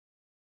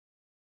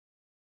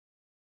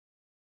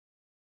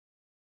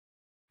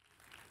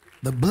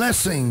The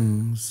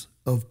blessings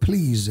of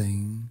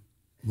pleasing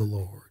the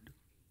Lord.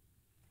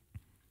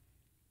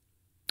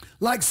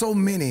 Like so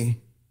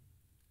many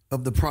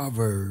of the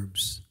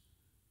Proverbs,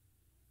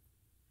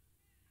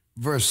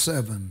 verse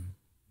 7,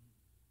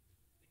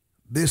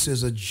 this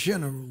is a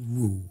general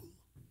rule.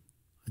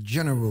 A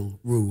general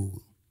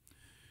rule.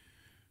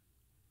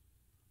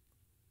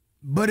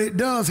 But it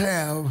does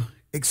have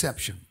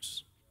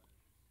exceptions.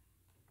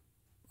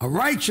 A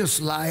righteous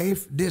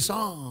life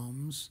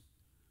disarms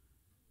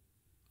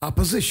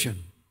opposition.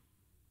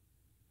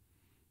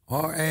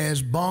 Or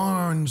as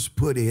Barnes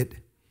put it,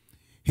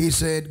 he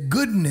said,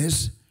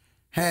 goodness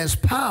has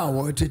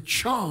power to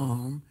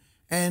charm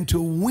and to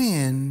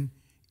win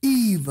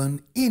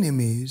even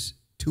enemies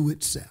to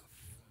itself.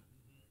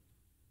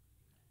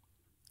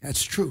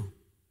 That's true.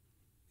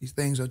 These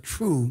things are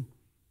true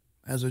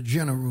as a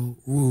general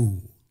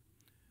rule.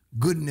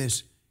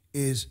 Goodness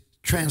is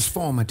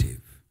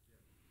transformative.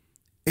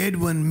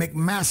 Edwin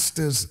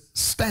McMaster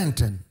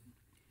Stanton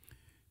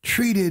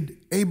treated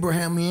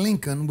Abraham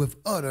Lincoln with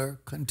utter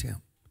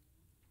contempt.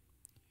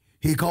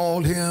 He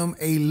called him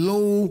a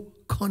low,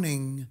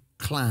 cunning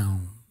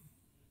clown.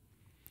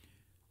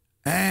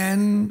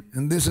 And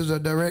this is a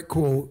direct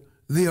quote,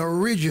 the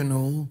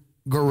original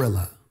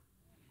gorilla.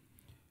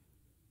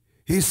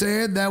 He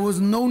said there was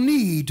no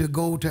need to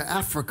go to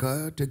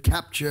Africa to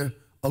capture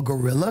a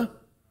gorilla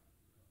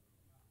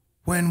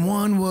when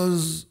one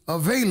was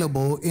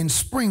available in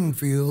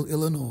Springfield,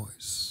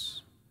 Illinois.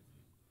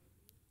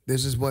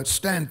 This is what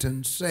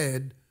Stanton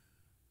said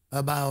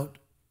about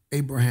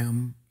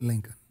Abraham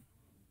Lincoln.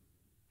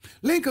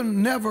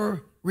 Lincoln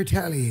never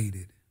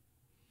retaliated.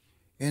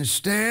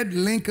 Instead,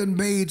 Lincoln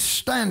made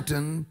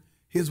Stanton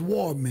his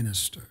war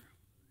minister,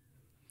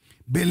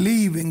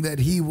 believing that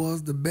he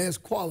was the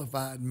best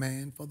qualified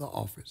man for the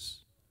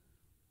office.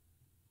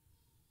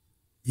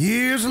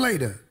 Years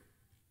later,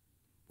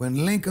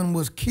 when Lincoln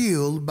was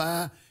killed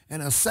by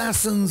an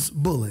assassin's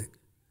bullet,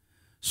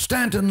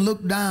 Stanton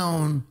looked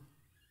down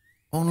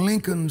on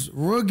Lincoln's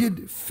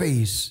rugged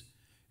face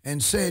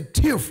and said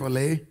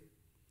tearfully,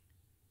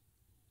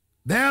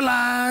 "There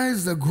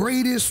lies the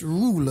greatest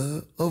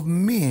ruler of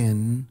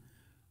men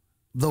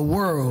the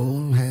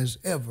world has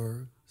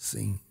ever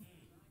seen."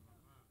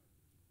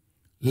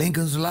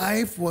 Lincoln's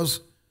life was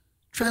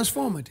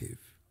transformative.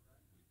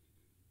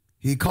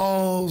 He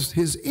caused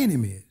his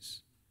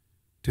enemies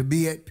to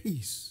be at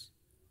peace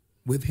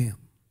with him.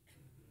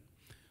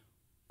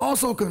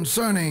 Also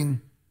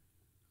concerning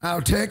our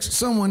text,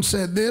 someone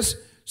said this,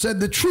 said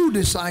the true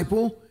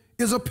disciple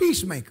is a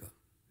peacemaker,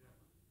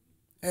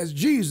 as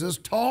Jesus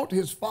taught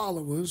his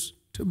followers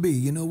to be.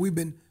 You know, we've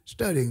been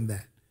studying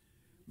that.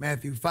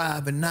 Matthew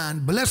 5 and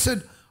 9,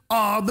 blessed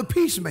are the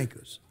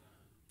peacemakers,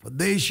 for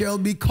they shall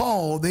be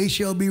called, they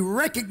shall be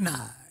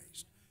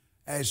recognized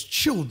as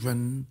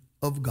children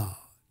of God.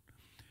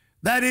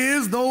 That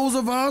is, those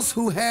of us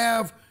who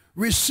have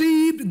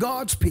received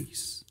God's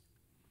peace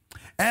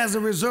as a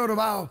result of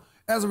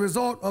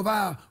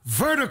our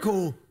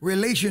vertical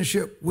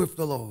relationship with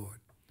the Lord,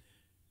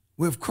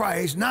 with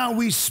Christ. Now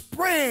we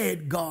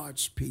spread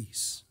God's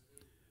peace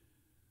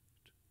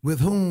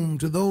to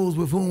those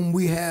with whom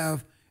we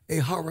have a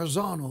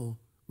horizontal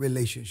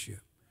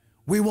relationship.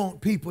 We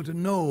want people to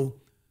know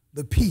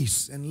the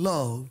peace and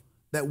love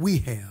that we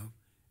have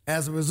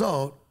as a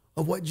result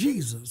of what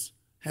Jesus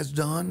has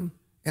done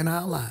in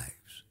our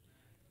lives.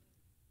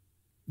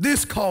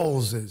 This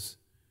causes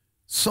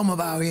some of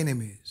our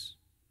enemies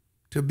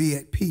to be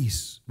at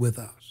peace with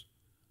us,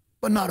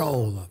 but not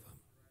all of them.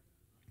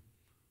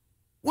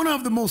 One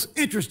of the most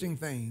interesting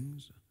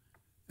things,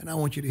 and I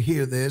want you to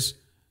hear this,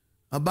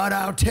 about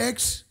our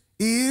text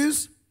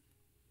is,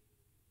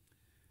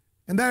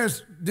 and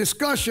there's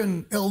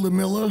discussion, Elder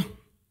Miller,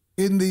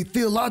 in the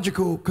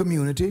theological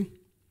community,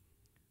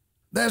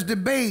 there's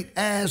debate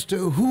as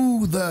to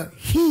who the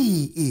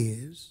he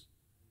is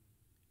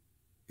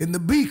in the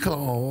B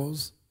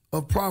clause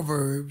of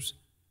Proverbs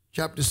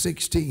chapter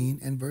 16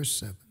 and verse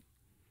 7.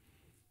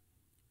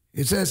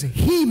 It says,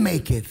 he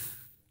maketh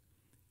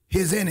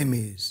his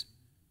enemies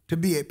to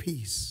be at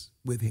peace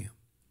with him.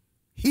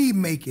 He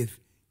maketh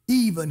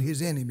even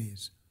his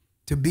enemies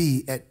to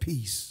be at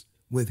peace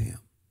with him.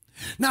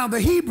 Now,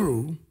 the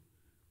Hebrew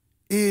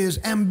is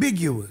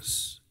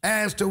ambiguous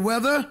as to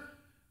whether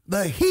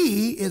the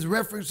he is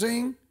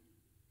referencing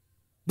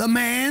the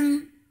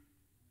man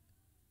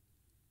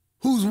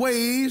whose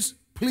ways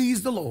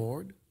please the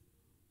Lord,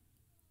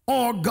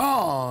 or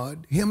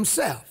God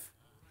himself,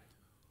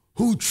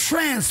 who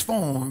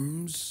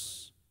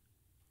transforms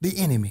the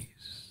enemies.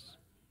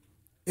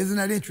 Isn't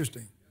that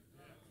interesting?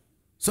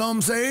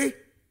 Some say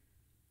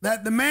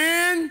that the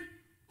man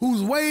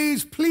whose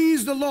ways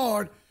please the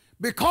Lord,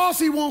 because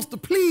he wants to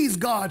please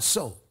God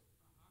so,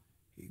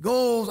 he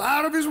goes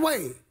out of his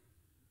way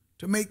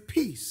to make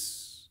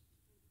peace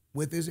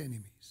with his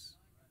enemies.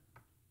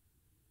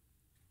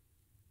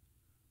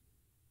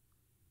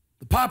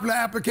 The popular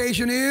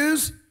application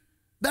is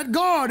that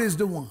God is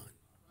the one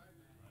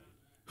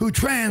who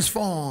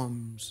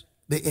transforms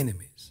the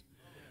enemies.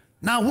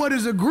 Now, what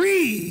is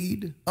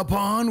agreed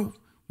upon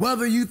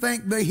Whether you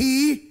think the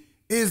he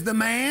is the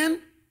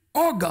man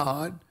or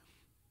God,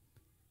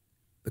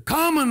 the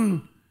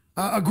common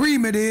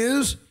agreement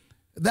is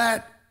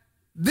that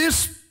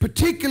this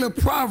particular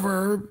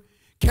proverb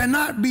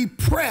cannot be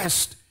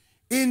pressed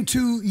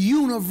into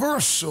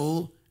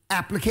universal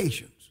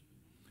applications.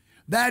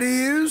 That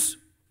is,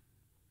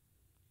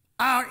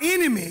 our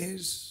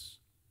enemies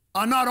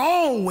are not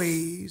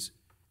always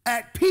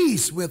at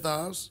peace with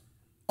us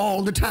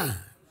all the time,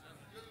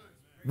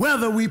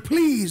 whether we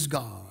please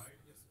God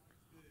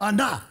or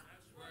not.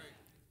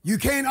 You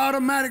can't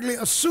automatically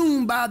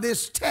assume by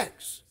this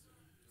text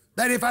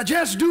that if I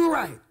just do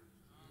right,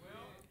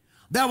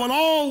 there will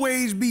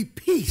always be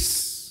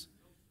peace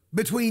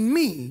between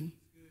me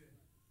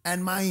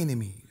and my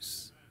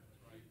enemies.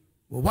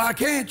 Well, why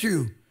can't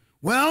you?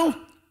 Well,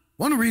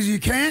 one of the reasons you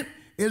can't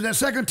is that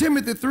 2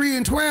 Timothy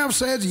 3:12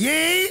 says,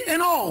 yea,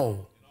 and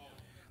all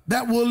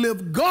that will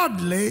live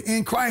godly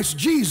in Christ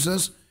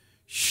Jesus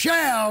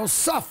shall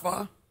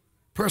suffer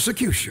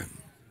persecution.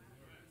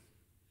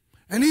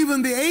 And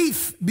even the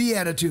 8th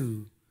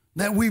beatitude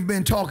that we've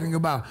been talking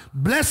about,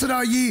 blessed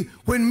are ye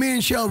when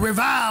men shall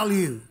revile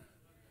you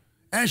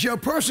and shall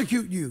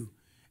persecute you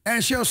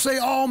and shall say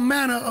all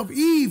manner of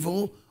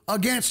evil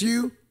against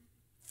you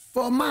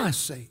for my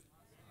sake.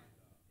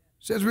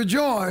 It says,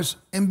 rejoice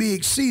and be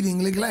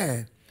exceedingly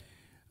glad.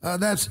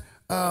 That's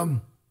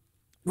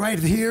right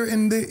here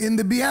in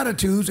the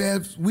Beatitudes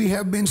as we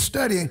have been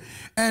studying.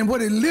 And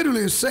what it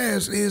literally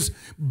says is,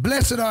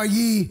 blessed are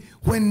ye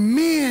when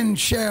men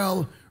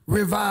shall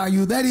revile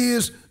you. That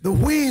is, the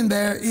when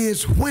there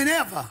is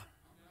whenever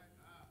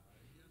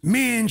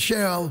men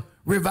shall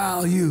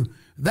revile you.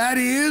 That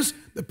is,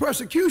 the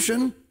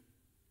persecution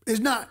is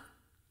not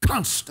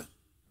constant.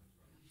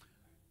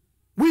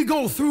 We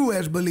go through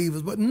as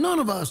believers, but none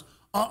of us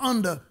are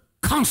under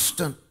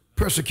constant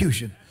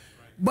persecution.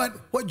 But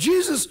what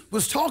Jesus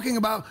was talking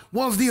about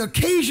was the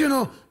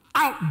occasional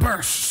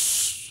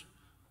outbursts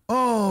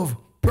of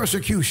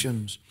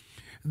persecutions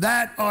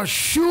that are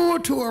sure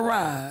to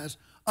arise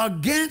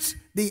against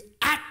the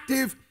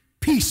active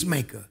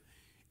peacemaker.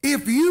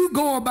 If you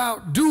go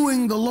about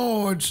doing the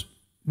Lord's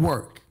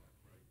work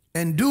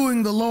and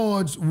doing the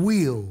Lord's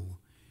will,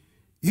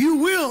 you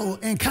will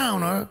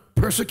encounter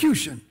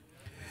persecution,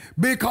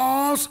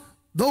 because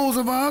those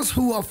of us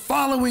who are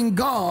following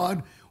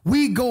God,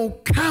 we go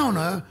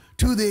counter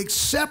to the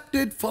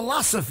accepted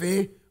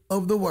philosophy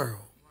of the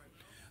world.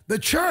 The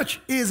church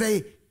is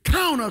a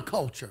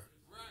counterculture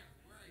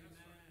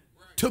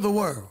to the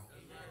world.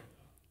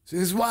 So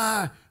this is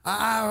why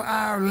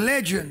our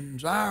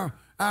legends, our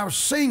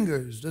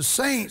singers, the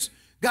saints,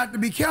 got to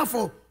be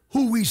careful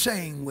who we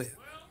sing with.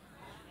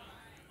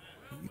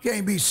 You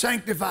can't be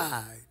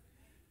sanctified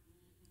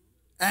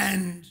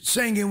and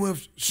singing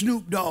with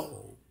Snoop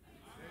Dogg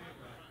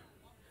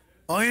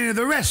or any of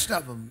the rest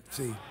of them,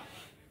 see,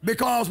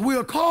 because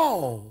we're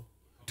called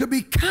to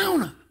be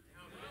counter.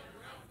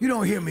 You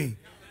don't hear me.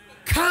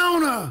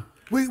 Counter.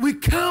 We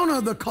counter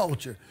the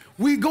culture.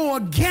 We go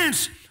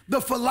against the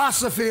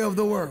philosophy of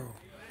the world.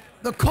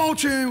 The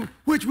culture in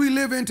which we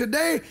live in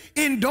today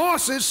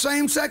endorses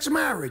same-sex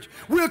marriage.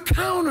 We'll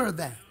counter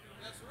that.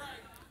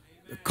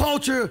 The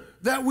culture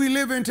that we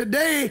live in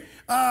today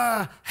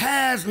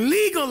has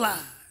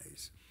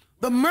legalized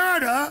the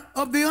murder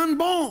of the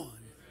unborn.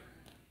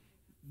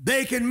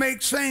 They can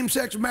make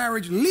same-sex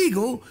marriage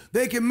legal,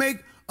 they can make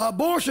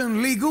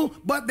abortion legal,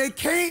 but they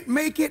can't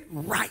make it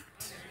right.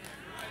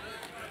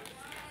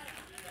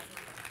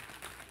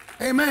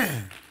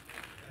 Amen.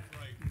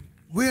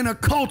 We're in a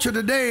culture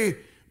today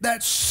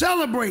that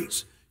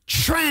celebrates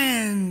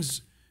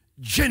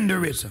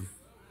transgenderism,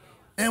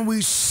 and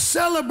we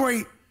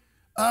celebrate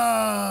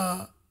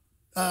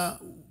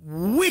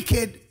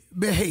wicked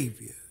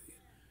behavior.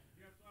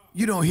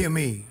 You don't hear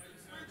me.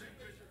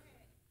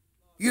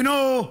 You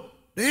know,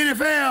 the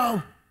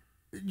NFL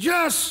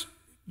just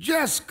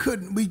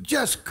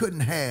couldn't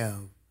have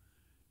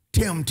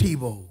Tim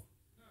Tebow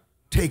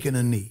taking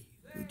a knee.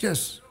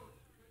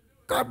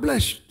 God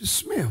bless the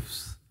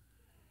Smiths.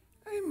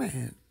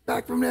 Amen.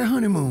 Back from their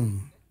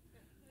honeymoon.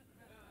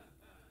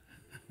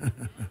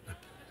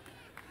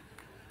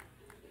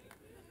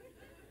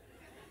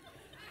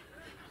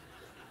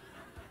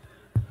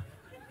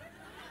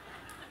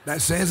 That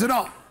says it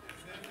all.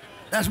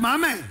 That's my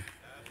man.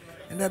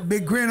 And that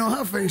big grin on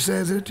her face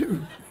says it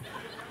too.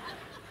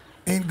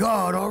 Ain't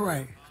God all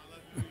right?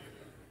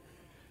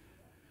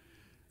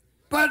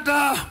 But,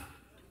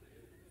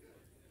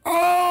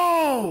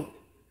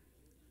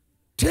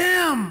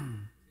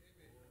 Tim,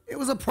 it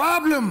was a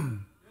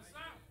problem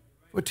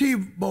for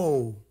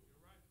Tebow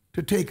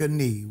to take a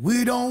knee.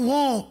 We don't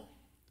want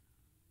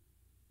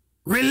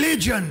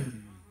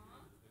religion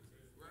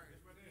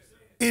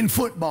in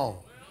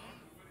football.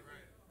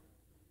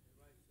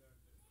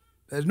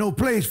 There's no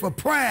place for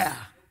prayer.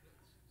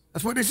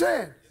 That's what they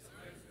said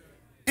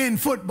in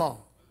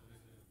football.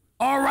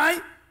 All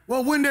right.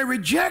 Well, when they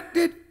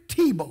rejected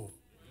Tebow,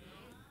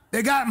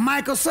 they got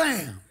Michael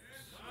Sam,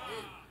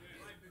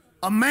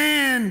 a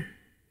man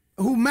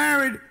who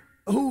married,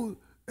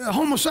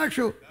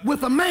 homosexual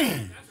with a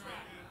man.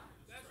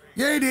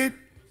 Yeah, he did.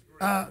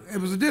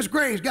 It was a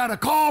disgrace. Got a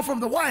call from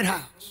the White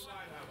House.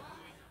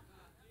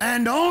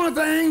 And the only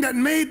thing that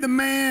made the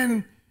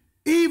man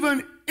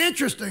even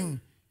interesting,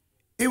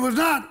 it was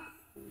not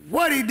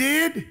what he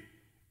did,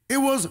 it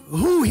was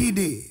who he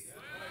did.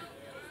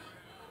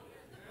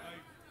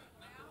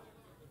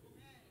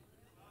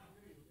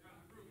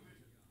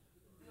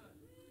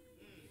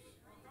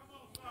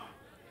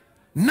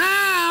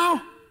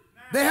 Now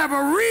they have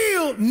a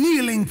real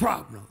kneeling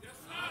problem.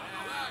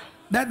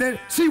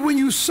 See, when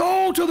you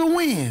sow to the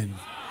wind,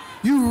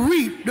 you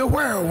reap the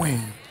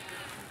whirlwind.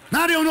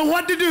 Now they don't know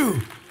what to do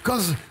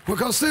because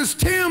since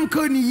Tim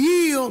couldn't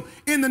yield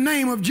in the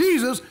name of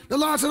Jesus, the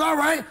Lord said, all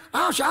right,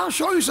 I'll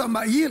show you something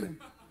about yielding,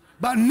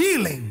 about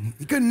kneeling.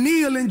 He couldn't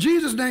kneel in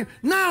Jesus' name.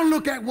 Now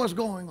look at what's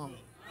going on.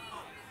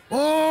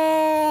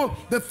 Oh,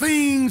 the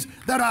things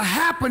that are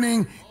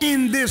happening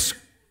in this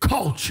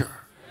culture.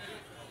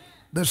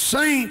 The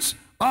saints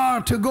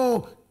are to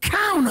go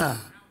counter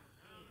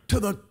to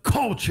the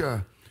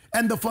culture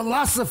and the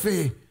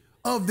philosophy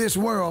of this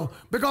world,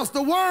 because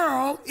the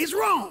world is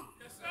wrong.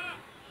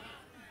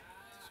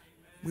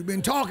 We've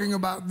been talking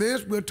about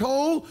this. We're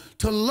told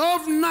to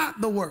love not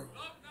the world.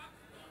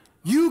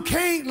 You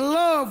can't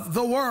love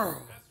the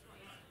world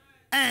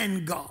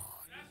and God.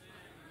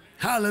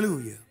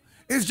 Hallelujah.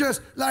 It's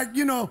just like,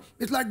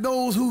 it's like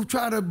those who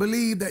try to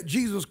believe that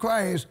Jesus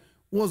Christ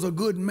was a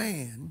good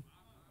man,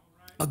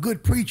 a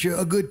good preacher,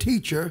 a good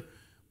teacher,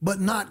 but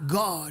not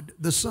God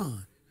the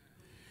Son.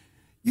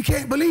 You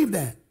can't believe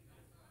that,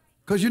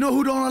 because you know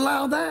who don't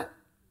allow that?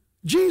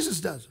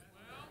 Jesus doesn't.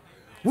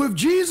 With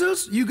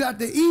Jesus, you got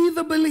to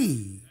either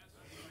believe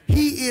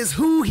he is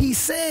who he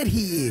said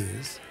he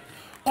is,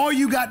 or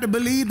you got to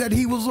believe that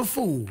he was a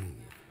fool.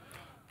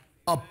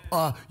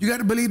 You got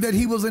to believe that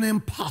he was an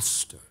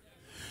imposter.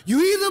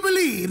 You either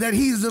believe that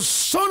he's the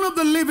Son of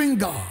the living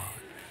God,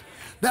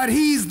 that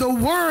he's the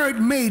Word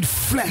made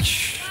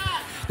flesh,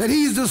 that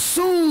he's the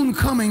soon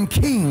coming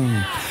King,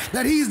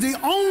 that he's the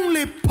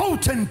only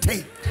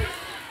potentate,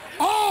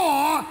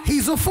 or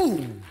he's a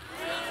fool.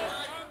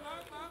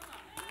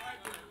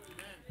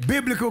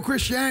 Biblical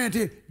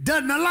Christianity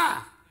doesn't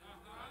allow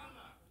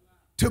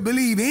to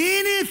believe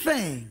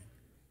anything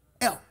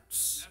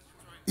else,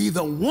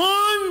 either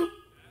one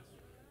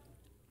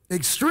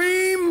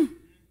extreme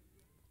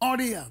or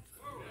the other.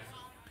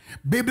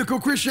 Biblical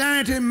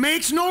Christianity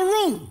makes no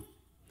room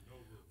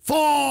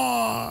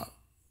for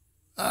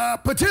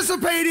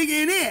participating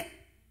in it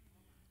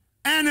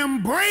and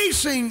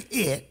embracing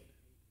it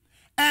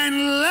and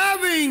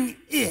loving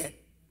it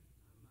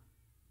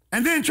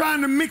and then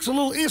trying to mix a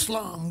little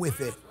Islam with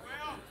it,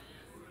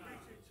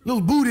 a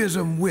little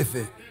Buddhism with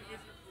it,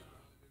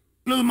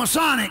 a little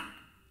Masonic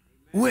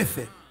with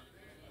it.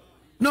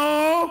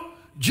 No,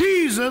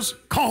 Jesus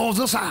calls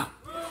us out.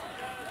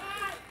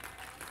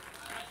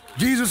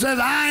 Jesus says,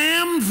 I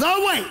am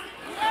the way,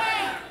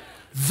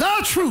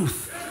 the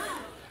truth,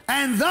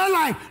 and the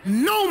life.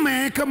 No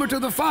man cometh to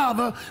the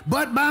Father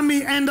but by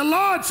me. And the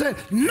Lord said,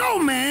 no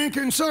man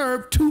can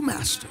serve two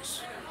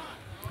masters.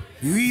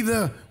 You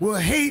either will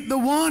hate the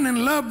one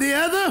and love the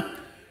other,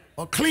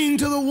 or cling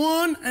to the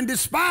one and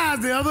despise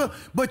the other,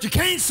 but you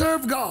can't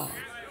serve God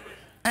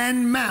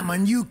and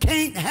mammon. You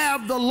can't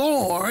have the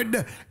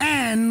Lord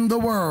and the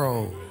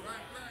world.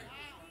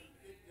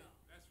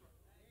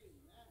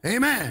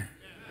 Amen.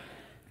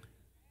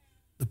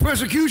 The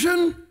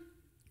persecution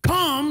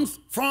comes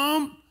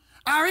from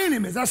our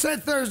enemies. I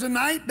said Thursday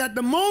night that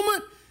the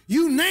moment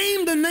you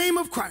name the name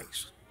of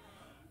Christ,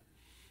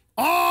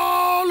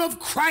 all of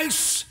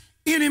Christ's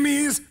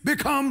enemies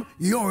become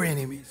your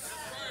enemies.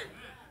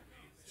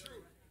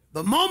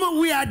 The moment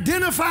we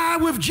identify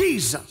with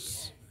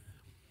Jesus,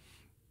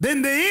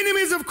 then the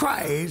enemies of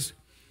Christ,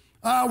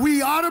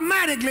 we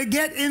automatically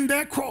get in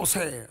their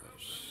crosshairs,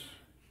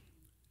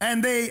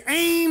 and they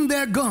aim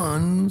their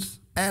guns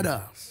at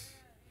us.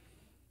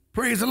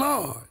 Praise the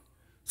Lord.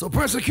 So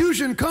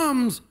persecution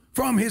comes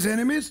from his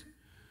enemies.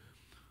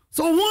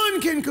 So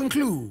one can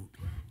conclude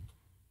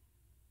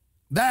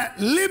that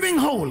living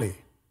holy,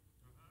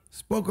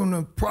 spoken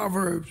of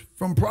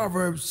from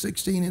Proverbs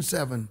 16 and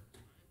 7,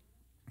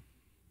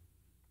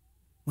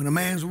 when a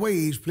man's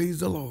ways please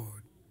the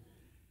Lord,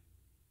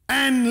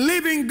 and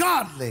living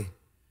godly,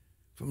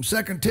 from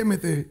 2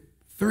 Timothy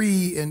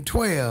 3 and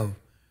 12,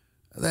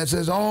 that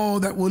says all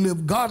that will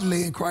live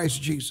godly in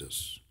Christ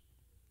Jesus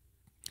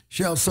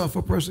shall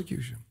suffer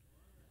persecution.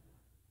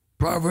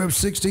 Proverbs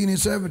 16 and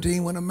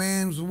 17, when a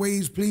man's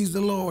ways please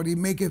the Lord, he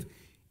maketh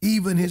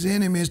even his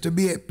enemies to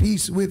be at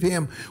peace with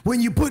him.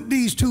 When you put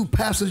these two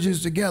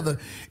passages together,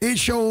 it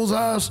shows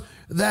us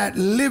that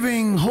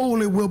living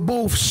holy will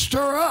both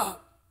stir up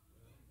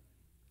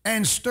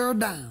and stir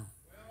down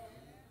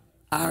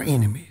our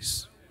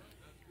enemies.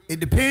 It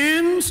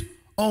depends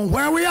on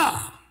where we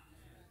are.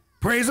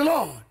 Praise the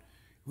Lord.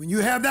 When you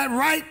have that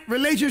right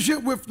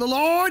relationship with the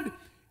Lord,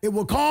 it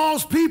will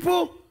cause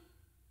people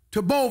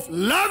to both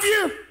love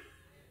you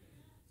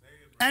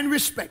and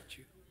respect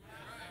you.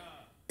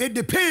 It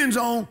depends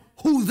on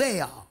who they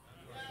are.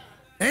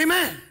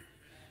 Amen.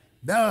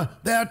 There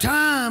are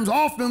times,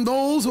 often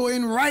those who are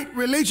in right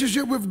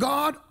relationship with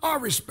God are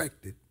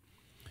respected.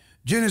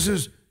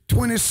 Genesis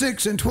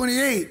 26 and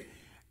 28,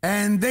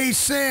 and they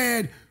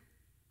said,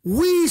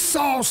 we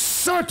saw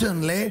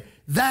certainly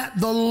that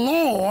the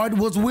Lord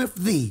was with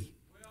thee.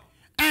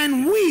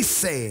 And we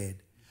said,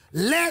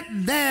 let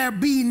there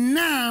be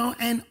now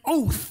an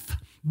oath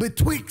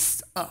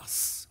betwixt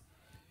us,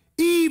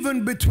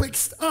 even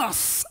betwixt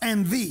us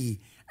and thee,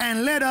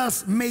 and let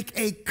us make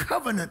a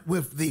covenant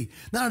with thee.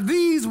 Now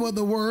these were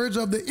the words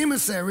of the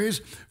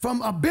emissaries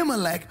from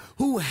Abimelech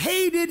who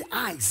hated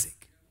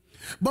Isaac.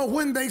 But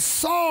when they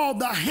saw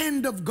the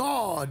hand of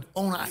God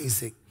on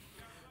Isaac,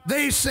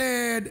 they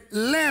said,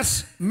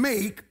 let's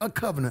make a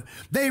covenant.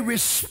 They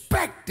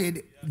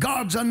respected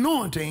God's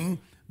anointing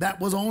that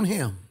was on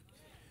him.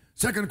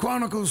 2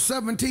 Chronicles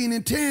 17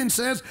 and 10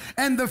 says,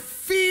 and the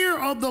fear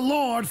of the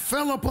Lord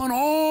fell upon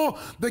all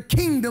the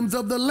kingdoms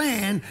of the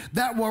land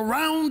that were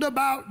round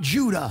about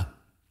Judah,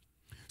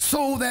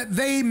 so that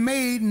they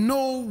made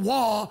no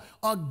war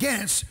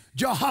against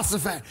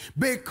Jehoshaphat.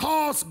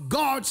 Because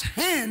God's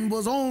hand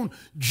was on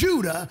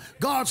Judah,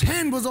 God's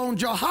hand was on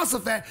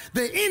Jehoshaphat,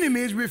 the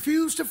enemies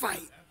refused to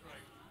fight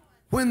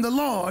when the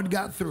Lord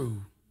got through.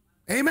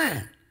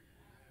 Amen.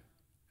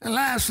 And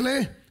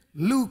lastly,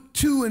 Luke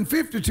 2 and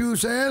 52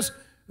 says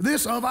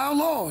this of our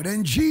Lord,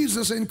 and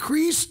Jesus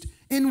increased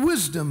in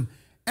wisdom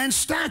and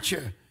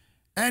stature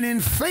and in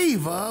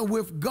favor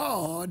with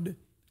God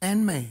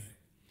and man.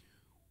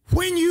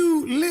 When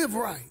you live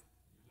right,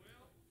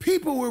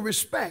 people will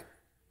respect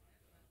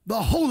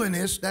the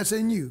holiness that's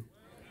in you.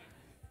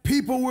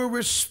 People will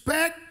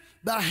respect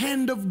the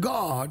hand of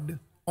God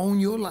on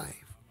your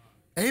life.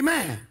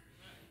 Amen.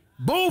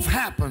 Both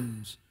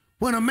happens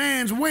when a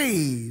man's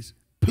ways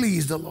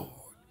please the Lord.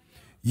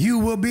 You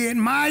will be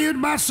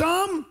admired by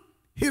some,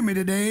 hear me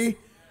today,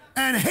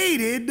 and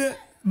hated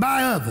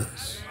by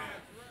others.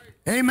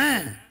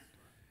 Amen.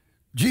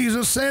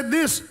 Jesus said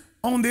this,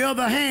 on the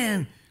other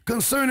hand,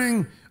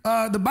 concerning,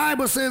 the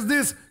Bible says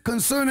this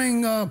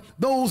concerning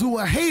those who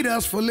will hate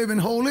us for living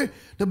holy.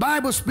 The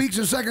Bible speaks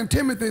in 2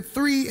 Timothy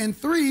 3 and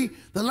 3,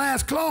 the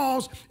last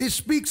clause, it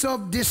speaks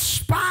of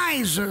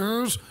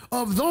despisers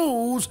of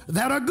those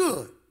that are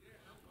good.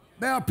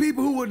 There are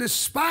people who will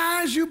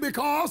despise you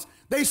because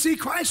they see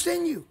Christ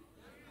in you.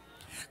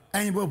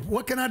 And well,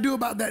 what can I do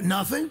about that?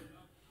 Nothing.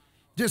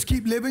 Just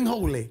keep living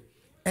holy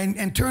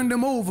and turn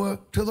them over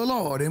to the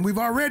Lord. And we've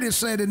already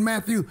said in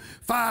Matthew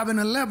 5 and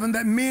 11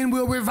 that men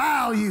will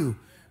revile you.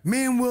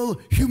 Men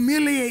will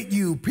humiliate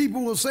you.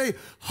 People will say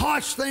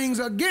harsh things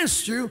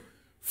against you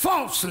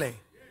falsely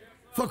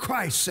for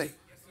Christ's sake.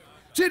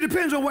 See, it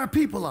depends on where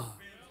people are.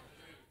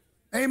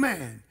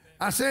 Amen.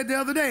 I said the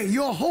other day,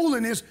 your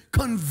holiness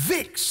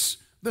convicts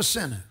the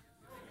sinner.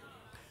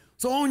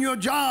 So on your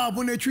job,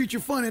 when they treat you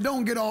funny,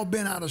 don't get all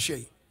bent out of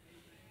shape.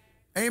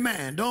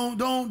 Amen.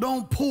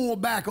 Don't pull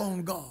back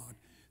on God.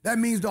 That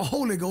means the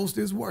Holy Ghost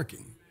is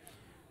working.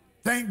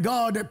 Thank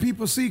God that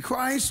people see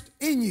Christ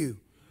in you.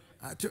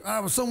 I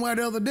was somewhere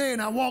the other day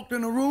and I walked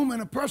in a room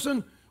and a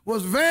person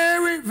was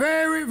very,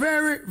 very,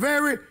 very,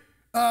 very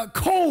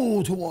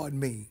cold toward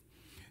me.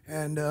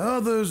 And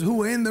others who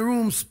were in the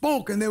room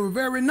spoke and they were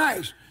very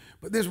nice.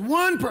 But this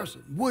one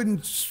person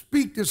wouldn't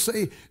speak to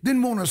say,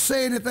 didn't want to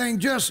say anything,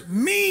 just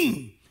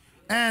mean.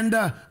 And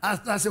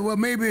I said, well,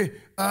 maybe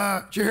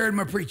she heard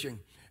my preaching.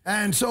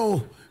 And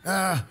so,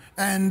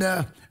 and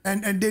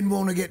didn't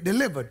want to get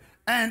delivered.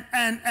 And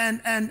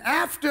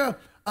after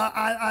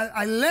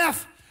I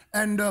left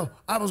and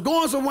I was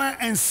going somewhere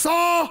and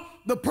saw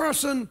the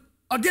person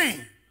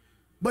again,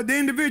 but the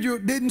individual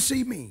didn't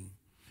see me.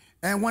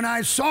 And when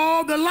I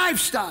saw the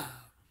lifestyle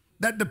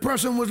that the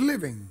person was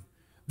living,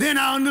 then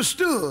I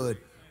understood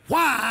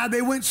why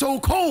they went so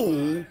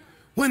cold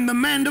when the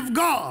man of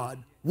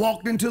God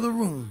walked into the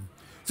room.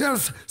 So,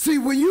 see,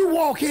 when you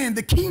walk in,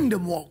 the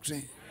kingdom walks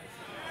in.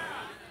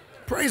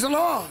 Praise the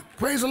Lord.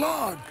 Praise the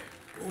Lord.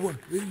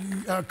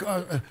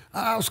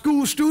 Our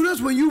school students,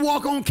 when you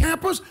walk on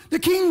campus, the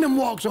kingdom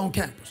walks on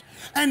campus.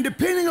 And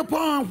depending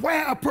upon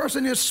where a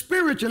person is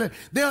spiritually,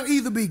 they'll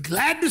either be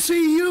glad to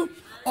see you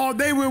or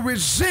they will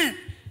resent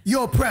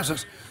your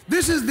presence.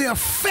 This is the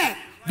effect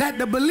that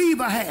the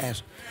believer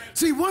has.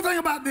 See, one thing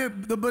about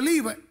the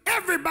believer,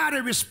 everybody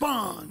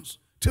responds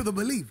to the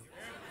believer.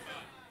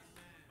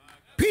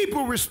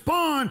 People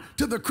respond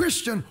to the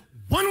Christian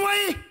one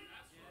way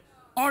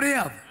or the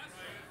other.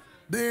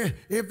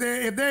 If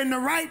they're in the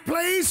right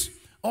place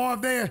or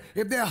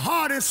if their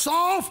heart is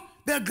soft,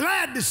 they're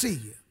glad to see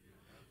you.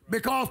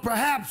 Because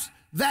perhaps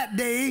that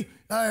day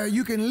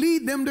you can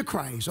lead them to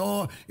Christ.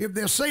 Or if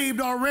they're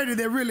saved already,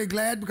 they're really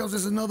glad because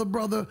there's another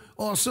brother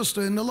or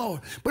sister in the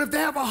Lord. But if they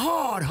have a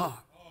hard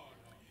heart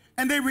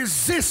and they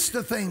resist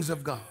the things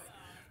of God,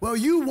 well,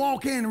 you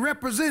walk in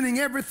representing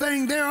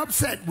everything they're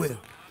upset with.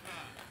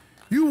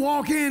 You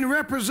walk in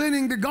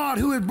representing the God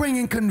who is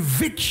bringing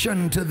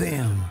conviction to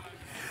them.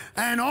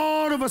 And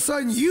all of a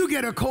sudden you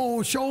get a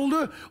cold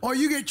shoulder or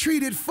you get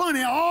treated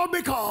funny, all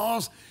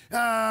because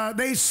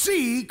they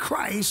see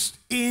Christ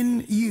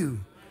in you.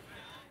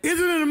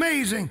 Isn't it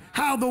amazing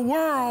how the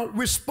world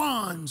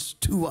responds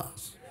to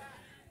us?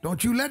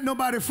 Don't you let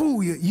nobody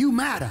fool you. You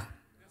matter.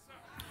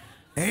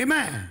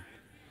 Amen.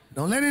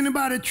 Don't let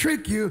anybody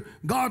trick you.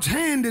 God's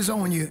hand is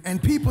on you,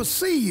 and people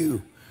see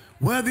you.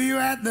 Whether you're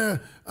at the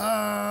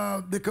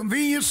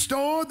convenience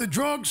store, the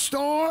drug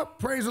store,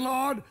 praise the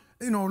Lord,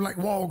 you know, like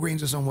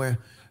Walgreens or somewhere,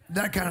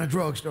 that kind of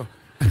drugstore.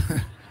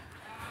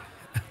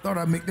 Thought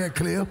I'd make that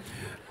clear.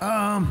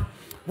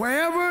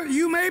 Wherever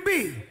you may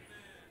be,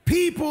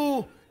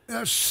 people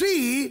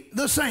see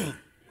the saint.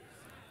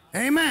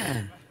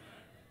 Amen.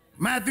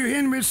 Matthew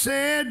Henry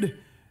said,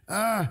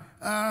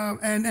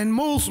 and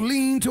most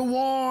lean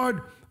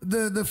toward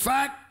the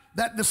fact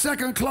that the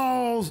second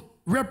clause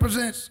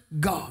represents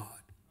God.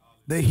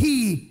 The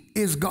He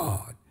is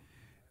God.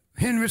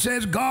 Henry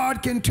says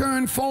God can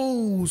turn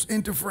foes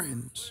into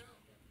friends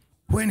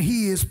when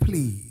He is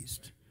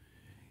pleased.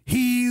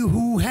 He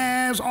who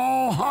has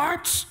all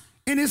hearts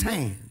in His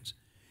hands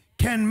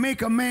can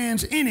make a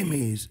man's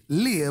enemies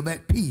live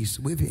at peace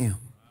with him.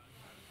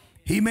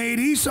 He made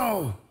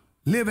Esau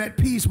live at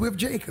peace with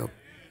Jacob.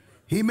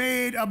 He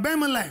made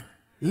Abimelech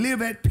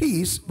live at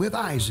peace with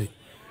Isaac.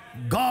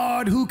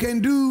 God, who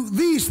can do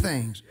these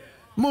things,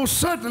 most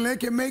certainly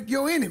can make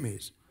your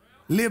enemies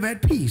live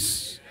at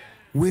peace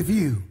with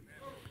you.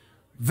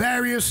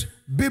 Various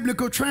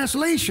biblical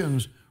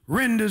translations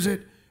renders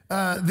it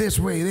this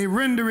way. They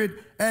render it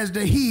as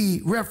the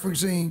He,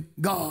 referencing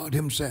God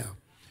Himself.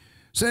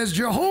 Says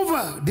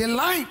Jehovah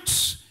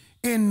delights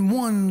in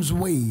one's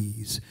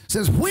ways.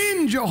 Says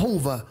when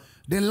Jehovah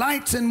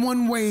delights in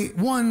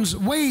one's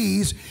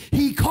ways,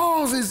 He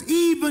causes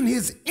even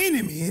his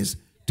enemies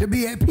to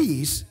be at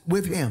peace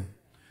with him.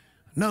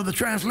 Another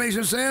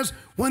translation says,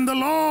 when the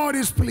Lord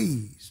is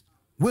pleased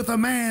with a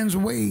man's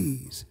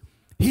ways,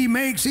 He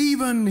makes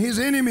even his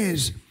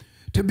enemies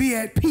to be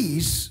at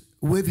peace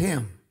with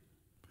him.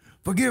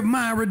 Forgive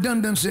my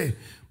redundancy,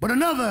 but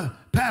another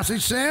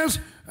passage says,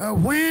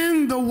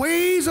 when the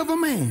ways of a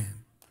man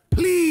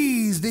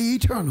please the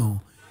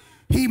Eternal,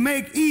 He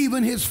make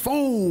even his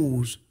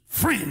foes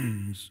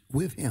friends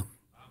with him.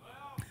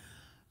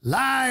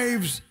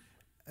 Lives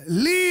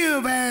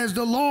live as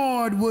the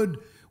Lord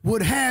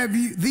would have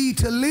thee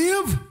to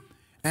live,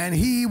 and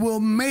He will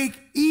make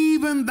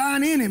even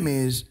thine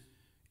enemies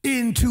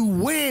into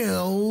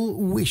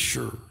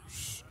well-wishers.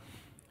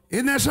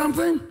 Isn't that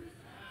something?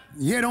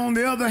 Yet on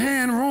the other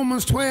hand,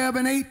 Romans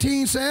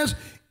 12:18 says,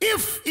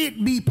 if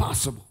it be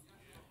possible,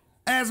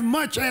 as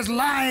much as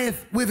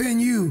lieth within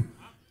you,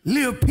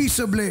 live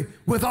peaceably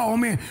with all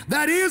men.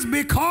 That is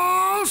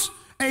because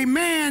a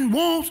man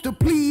wants to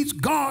please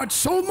God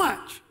so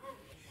much,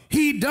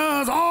 he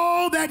does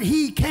all that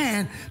he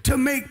can to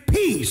make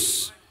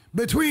peace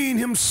between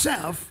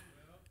himself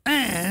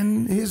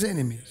and his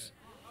enemies.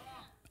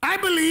 I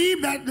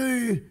believe that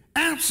the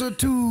answer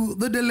to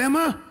the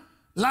dilemma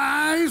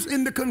lies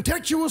in the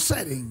contextual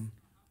setting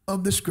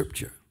of the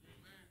scripture.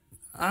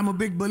 I'm a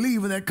big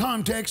believer that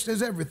context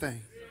is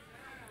everything.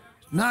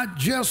 Not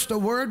just a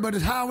word, but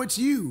it's how it's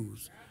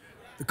used.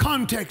 The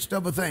context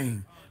of a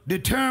thing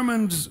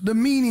determines the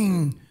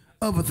meaning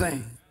of a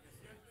thing.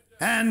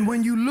 And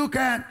when you look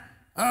at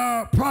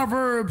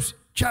Proverbs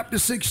chapter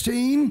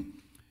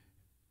 16,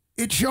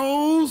 it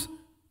shows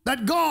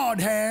that God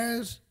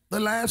has the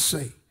last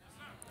say.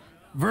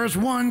 Verse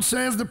 1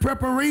 says the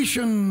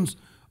preparations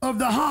of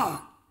the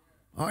heart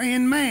are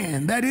in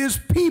man. That is,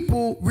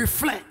 people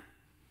reflect.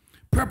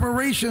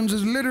 Preparations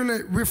is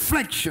literally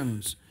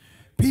reflections.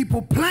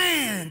 People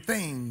plan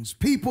things.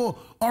 People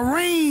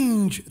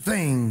arrange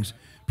things.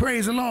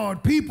 Praise the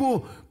Lord.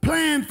 People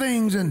plan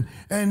things and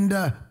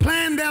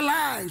plan their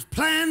lives,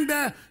 plan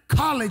their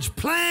college,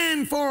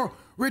 plan for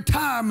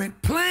retirement,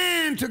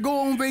 plan to go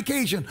on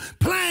vacation,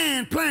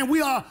 plan.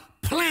 We are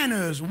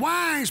planners.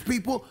 Wise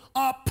people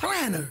are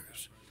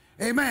planners.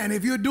 Amen.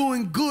 If you're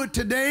doing good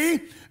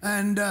today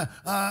and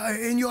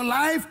in your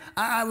life,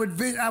 I would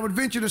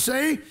venture to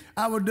say,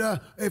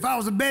 if I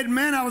was a betting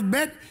man, I would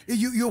bet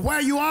you're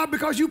where you are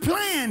because you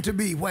plan to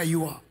be where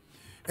you are.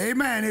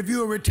 Amen. If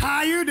you're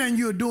retired and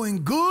you're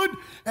doing good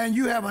and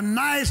you have a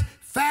nice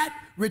fat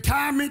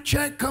retirement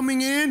check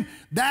coming in,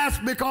 that's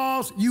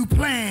because you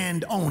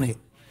planned on it.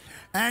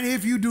 And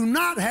if you do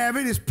not have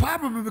it, it's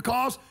probably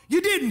because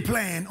you didn't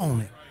plan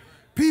on it.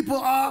 People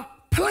are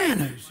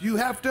planners. You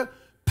have to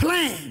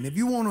plan. If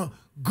you want a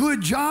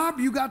good job,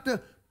 you got to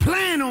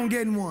plan on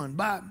getting one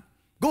by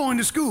going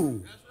to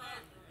school,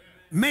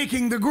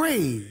 making the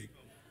grade.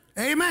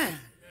 Amen.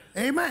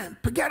 Amen.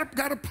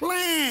 Got to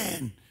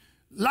plan.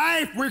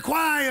 Life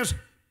requires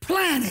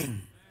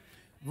planning.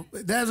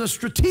 There's a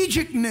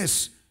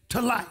strategicness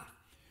to life.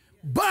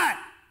 But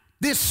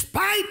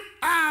despite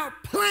our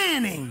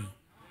planning,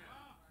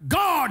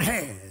 God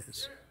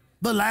has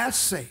the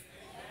last say.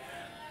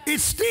 It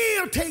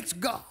still takes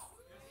God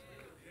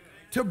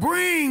to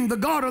bring, the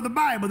God of the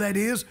Bible that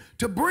is,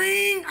 to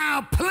bring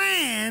our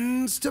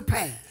plans to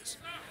pass.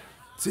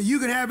 So you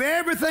can have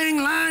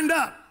everything lined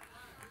up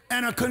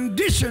and a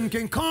condition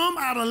can come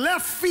out of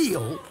left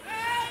field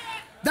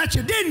that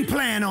you didn't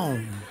plan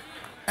on.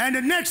 And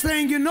the next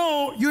thing you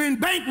know, you're in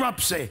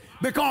bankruptcy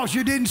because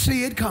you didn't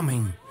see it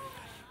coming.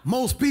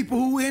 Most people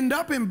who end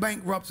up in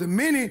bankruptcy,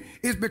 many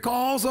is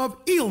because of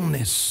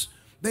illness.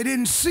 They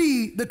didn't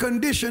see the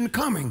condition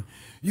coming.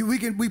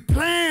 We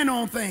plan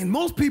on things.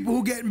 Most people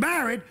who get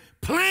married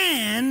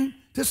plan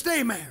to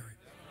stay married.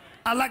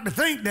 I like to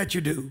think that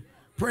you do.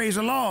 Praise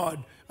the Lord.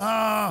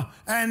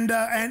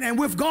 And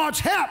with God's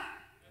help,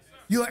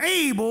 you're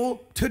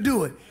able to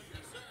do it.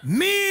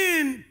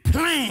 Men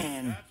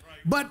plan,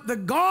 but the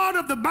God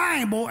of the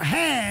Bible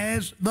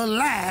has the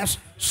last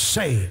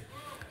say.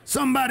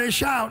 Somebody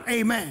shout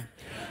amen.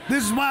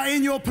 This is why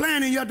in your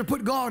planning you have to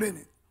put God in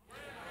it.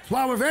 That's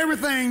why with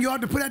everything you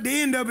have to put at the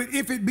end of it,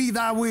 if it be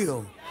thy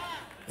will.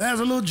 There's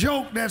a little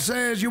joke that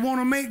says you want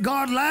to make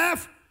God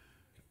laugh,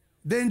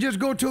 then just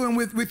go to him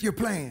with your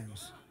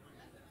plans.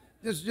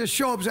 Just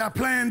show up and say, I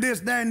planned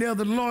this, that, and the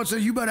other. The Lord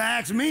says, you better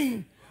ask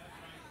me.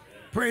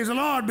 Praise the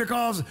Lord,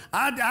 because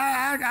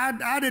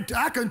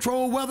I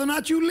control whether or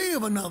not you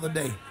live another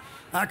day.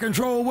 I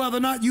control whether or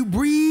not you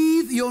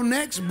breathe your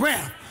next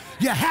breath.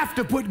 You have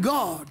to put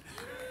God,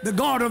 the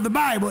God of the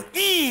Bible,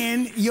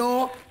 in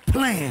your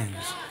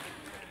plans.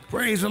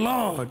 Praise the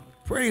Lord.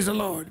 Praise the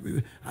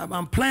Lord.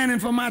 I'm planning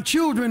for my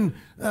children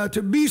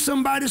to be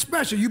somebody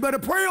special. You better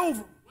pray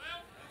over them.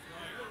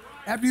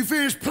 After you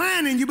finish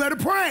planning, you better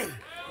pray.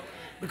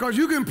 Because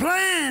you can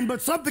plan,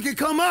 but something can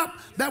come up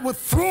that will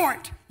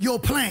thwart your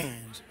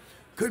plans.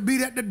 Could be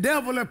that the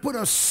devil has put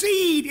a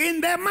seed in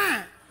their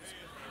mind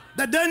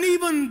that doesn't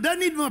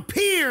even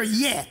appear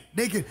yet.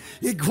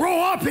 It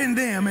grow up in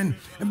them and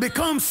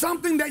become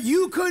something that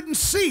you couldn't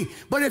see.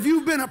 But if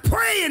you've been a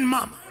praying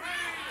mama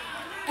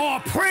or a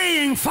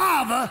praying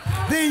father,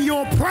 then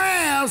your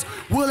prayers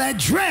will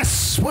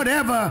address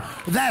whatever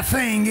that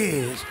thing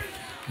is.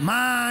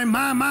 My.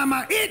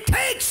 It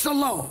takes the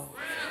Lord,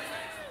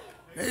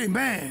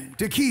 amen,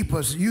 to keep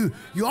us. You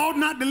ought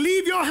not to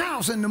leave your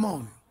house in the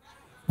morning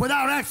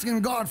without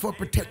asking God for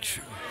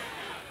protection.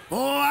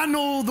 Oh, I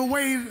know the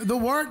way, the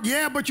work,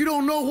 yeah, but you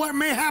don't know what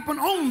may happen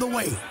on the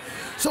way.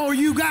 So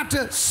you got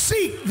to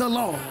seek the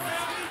Lord.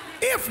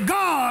 If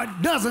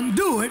God doesn't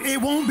do it,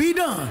 it won't be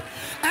done.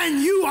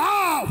 And you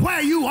are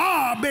where you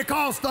are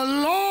because the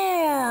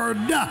Lord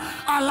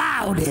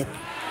allowed it.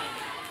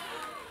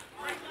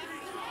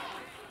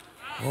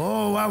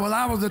 Oh, well,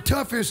 I was the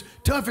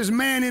toughest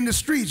man in the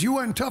streets. You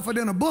wasn't tougher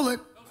than a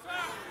bullet.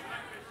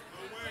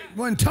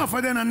 You wasn't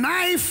tougher than a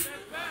knife.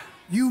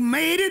 You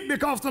made it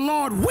because the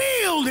Lord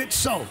willed it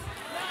so.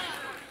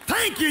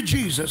 Thank you,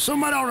 Jesus.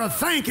 Somebody ought to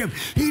thank him.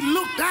 He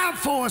looked out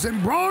for us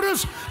and brought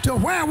us to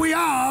where we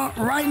are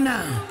right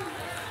now.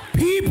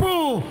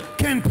 People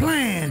can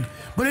plan,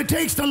 but it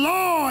takes the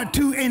Lord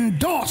to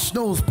endorse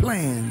those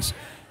plans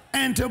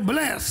and to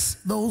bless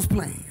those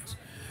plans.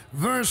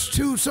 Verse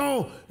 2,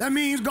 so that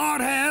means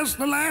God has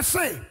the last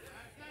say.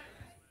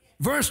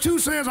 Verse 2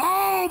 says,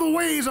 all the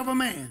ways of a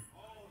man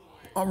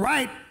are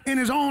right in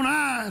his own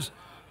eyes,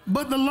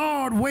 but the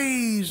Lord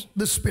weighs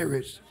the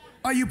spirits.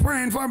 Are you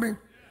praying for me?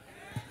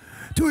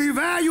 To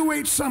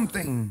evaluate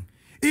something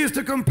is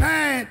to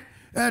compare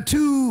it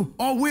to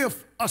or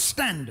with a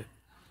standard.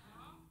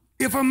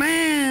 If a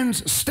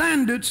man's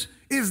standards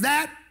is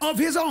that of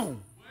his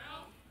own,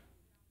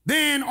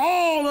 then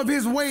all of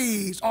his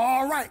ways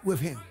are all right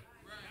with him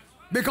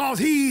because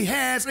he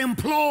has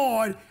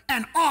employed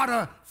an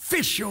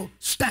artificial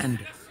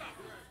standard.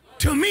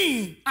 To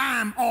me,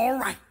 I'm all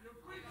right.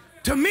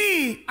 To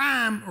me,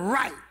 I'm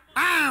right.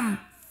 I'm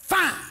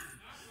fine.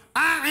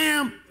 I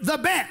am the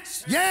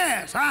best.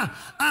 Yes,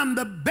 I'm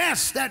the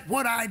best at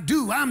what I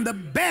do. I'm the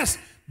best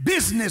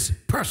business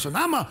person.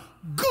 I'm a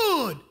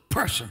good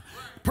person.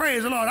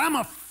 Praise the Lord. I'm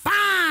a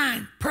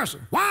fine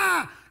person.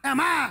 Why am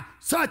I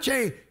such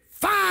a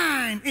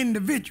fine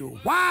individual?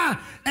 Why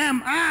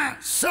am I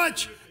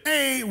such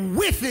a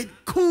with it,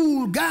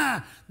 cool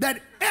guy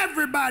that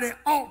everybody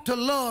ought to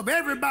love,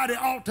 everybody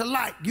ought to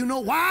like? You know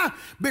why?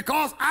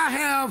 Because I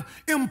have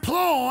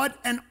employed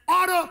an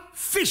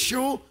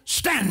artificial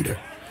standard.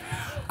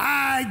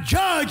 I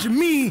judge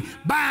me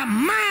by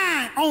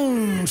my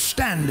own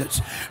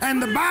standards.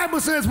 And the Bible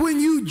says when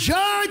you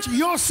judge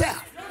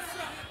yourself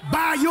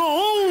by your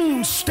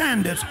own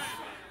standards,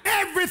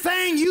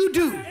 everything you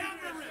do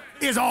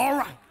is all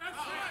right.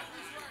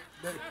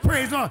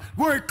 Praise the Lord.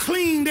 Word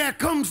clean there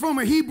comes from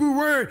a Hebrew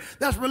word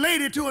that's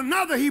related to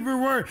another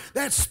Hebrew word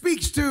that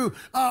speaks to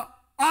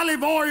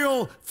olive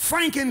oil,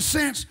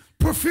 frankincense,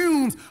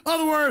 perfumes. In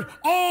other words,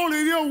 all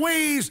of your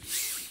ways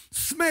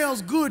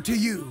smells good to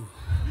you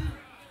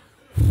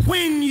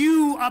when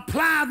you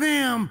apply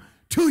them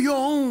to your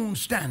own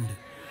standard.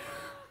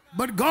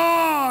 But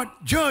God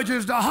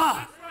judges the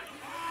heart,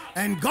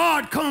 and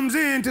God comes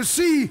in to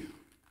see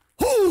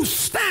whose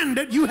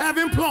standard you have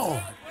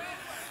employed.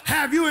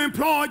 Have you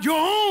employed your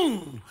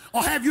own,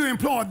 or have you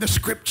employed the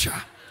scripture?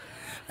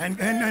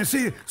 And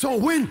see, so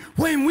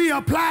when we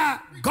apply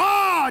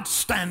God's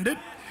standard,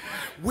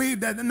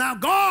 now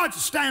God's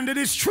standard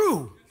is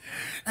true.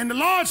 And the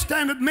Lord's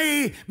standard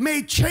may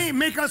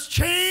make us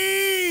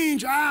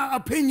change our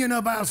opinion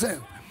of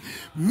ourselves.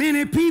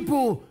 Many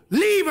people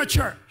leave a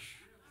church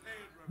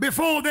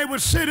before they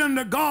would sit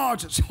under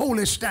God's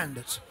holy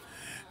standards.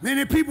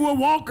 Many people will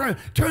walk or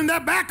turn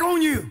their back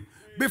on you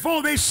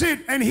before they sit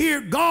and hear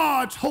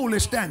God's holy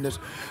standards,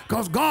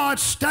 because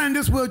God's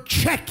standards will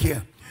check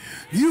you.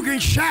 You can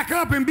shack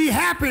up and be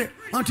happy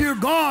until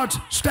God's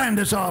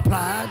standards are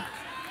applied.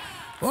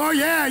 Oh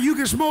yeah, you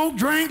can smoke,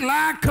 drink,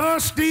 lie,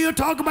 cuss, steal,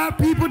 talk about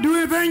people, do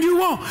anything you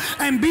want,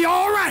 and be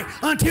all right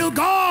until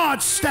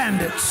God's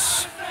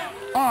standards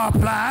are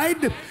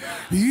applied.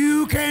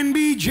 You can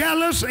be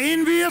jealous,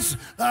 envious,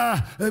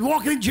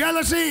 walk in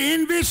jealousy,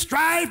 envy,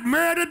 strife,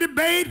 murder,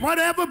 debate,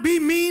 whatever, be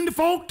mean to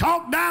folk,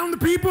 talk down to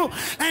people,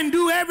 and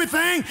do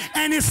everything,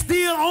 and it's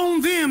still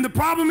on them. The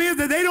problem is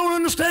that they don't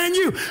understand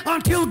you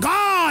until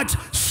God's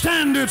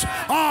standards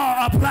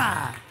are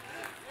applied.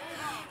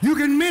 You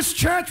can miss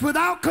church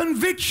without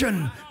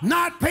conviction,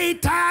 not pay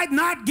tithe,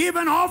 not give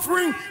an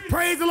offering,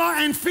 praise the Lord,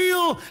 and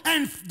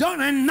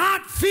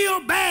not feel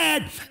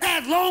bad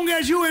as long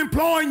as you're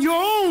employing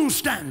your own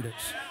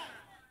standards.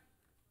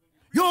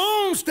 Your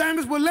own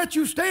standards will let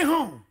you stay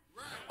home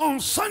on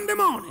Sunday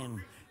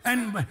morning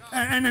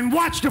and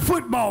watch the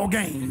football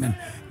game and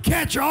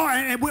catch all,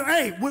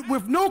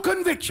 with no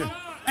conviction,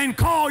 and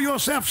call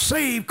yourself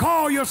saved,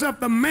 call yourself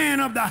the man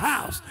of the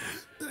house.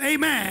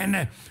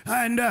 Amen.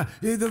 And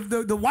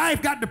the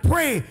wife got to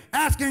pray,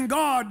 asking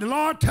God, the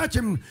Lord, touch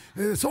him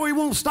so he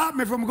won't stop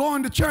me from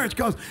going to church,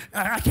 because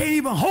I can't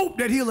even hope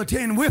that he'll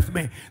attend with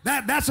me.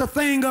 That's a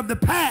thing of the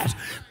past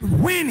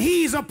when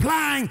he's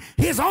applying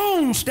his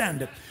own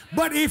standard.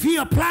 But if he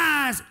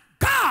applies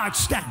God's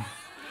standard,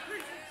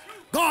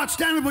 God's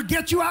standard will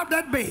get you out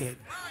that bed.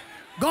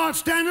 God's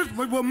standards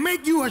will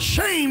make you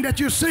ashamed that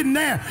you're sitting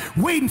there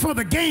waiting for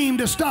the game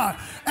to start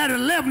at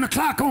 11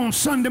 o'clock on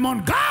Sunday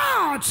morning.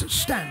 God's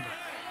standard.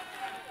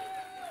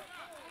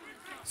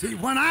 See,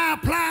 when I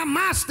apply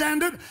my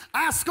standard,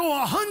 I score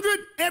 100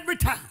 every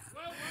time.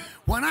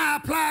 When I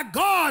apply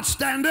God's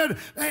standard,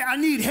 hey, I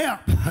need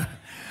help.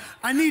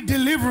 I need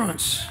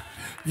deliverance.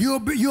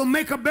 You'll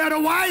make a better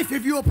wife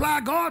if you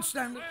apply God's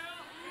standard.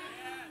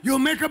 You'll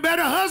make a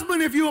better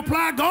husband if you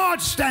apply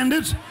God's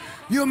standards.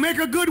 You'll make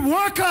a good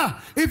worker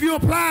if you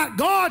apply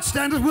God's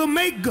standards. We'll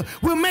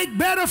make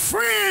better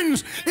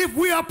friends if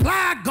we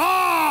apply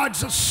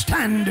God's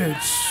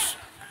standards.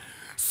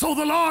 So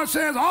the Lord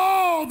says,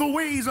 all the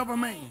ways of a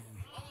man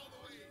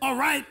are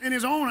right in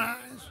his own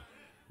eyes,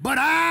 but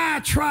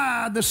I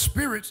try the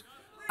spirits.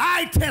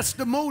 I test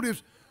the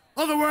motives.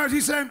 In other words,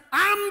 he said,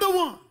 I'm the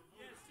one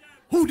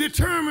who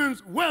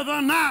determines whether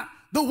or not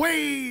the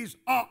ways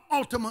are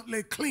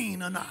ultimately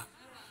clean or not.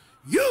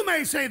 You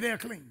may say they're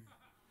clean,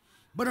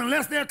 but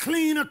unless they're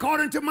clean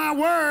according to my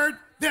word,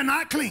 they're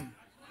not clean.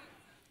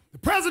 The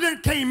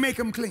president can't make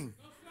them clean.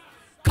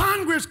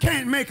 Congress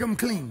can't make them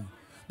clean.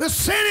 The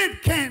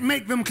Senate can't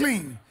make them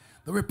clean.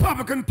 The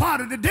Republican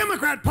Party, the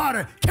Democrat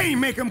Party can't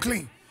make them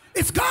clean.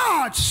 It's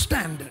God's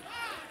standard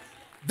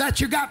that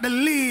you got to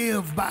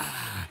live by.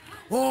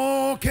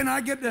 Oh, can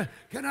I get the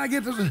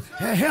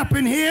help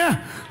in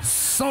here?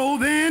 So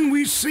then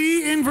we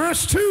see in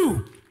verse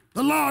 2,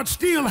 the Lord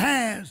still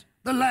has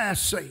the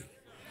last say.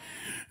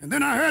 And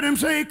then I heard him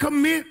say,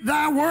 commit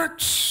thy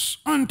works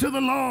unto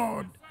the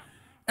Lord,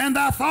 and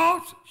thy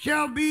thoughts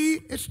shall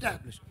be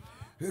established.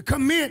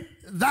 Commit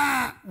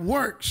thy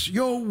works,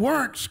 your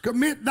works,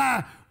 commit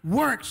thy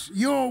works,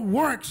 your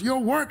works. Your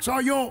works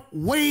are your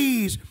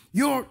ways,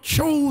 your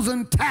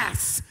chosen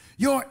tasks,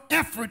 your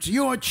efforts,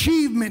 your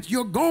achievements,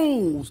 your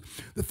goals,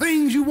 the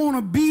things you want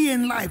to be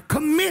in life.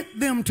 Commit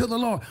them to the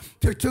Lord.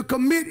 To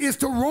commit is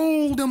to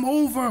roll them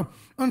over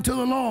unto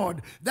the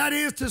Lord. That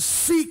is to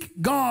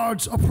seek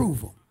God's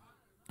approval.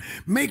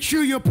 Make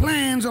sure your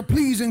plans are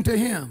pleasing to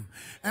him.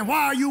 And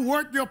while you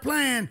work your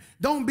plan,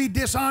 don't be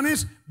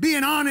dishonest. Be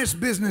an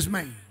honest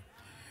businessman.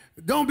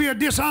 Don't be a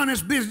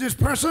dishonest business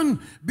person.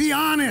 Be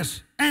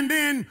honest. And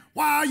then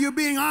while you're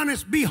being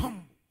honest, be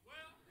humble.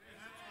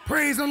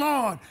 Praise the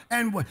Lord.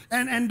 And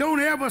don't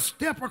ever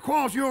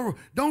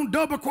don't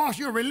double cross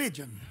your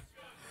religion.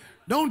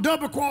 Don't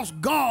double cross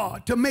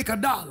God to make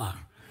 $1.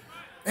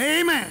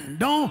 Amen.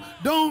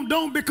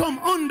 Don't become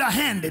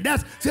underhanded.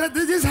 This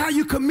is how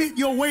you commit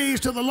your ways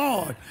to the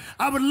Lord.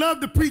 I would love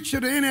to preach to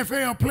the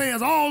NFL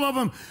players, all of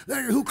them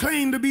who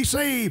claim to be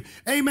saved.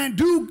 Amen.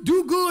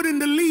 Do good in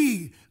the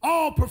league.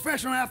 All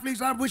professional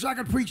athletes, I wish I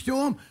could preach to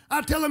them.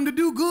 I tell them to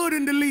do good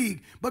in the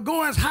league, but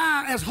go as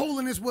high as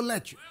holiness will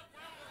let you.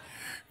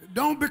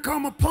 Don't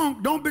become a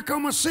punk. Don't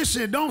become a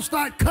sissy. Don't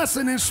start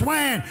cussing and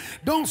swearing.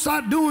 Don't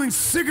start doing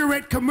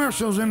cigarette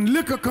commercials and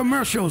liquor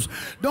commercials.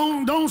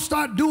 Don't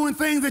start doing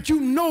things that you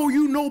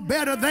know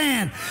better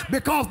than,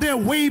 because they're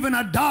waving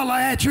 $1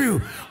 at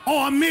you,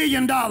 or $1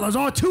 million,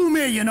 or $2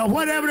 million, or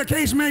whatever the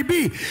case may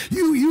be.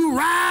 You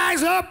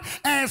rise up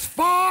as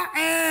far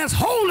as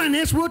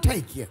holiness will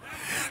take you.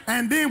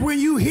 And then when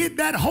you hit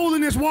that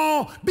holiness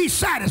wall, be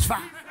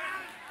satisfied.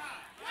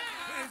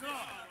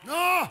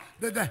 No,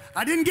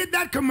 I didn't get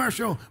that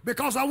commercial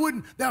because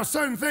there are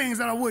certain things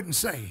that I wouldn't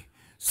say.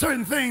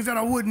 certain things that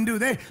I wouldn't do.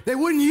 They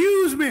wouldn't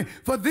use me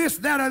for this,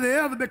 that, or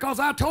the other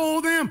because I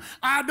told them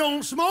I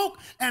don't smoke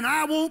and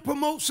I won't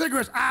promote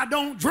cigarettes. I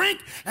don't drink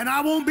and I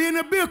won't be in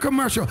a beer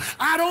commercial.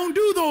 I don't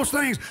do those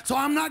things, so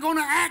I'm not going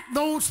to act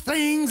those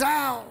things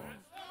out.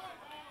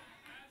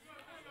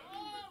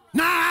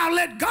 Now I'll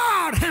let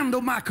God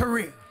handle my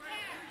career.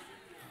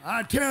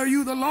 I tell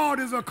you, the Lord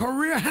is a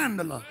career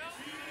handler.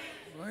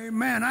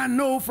 Amen. I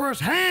know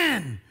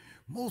firsthand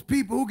most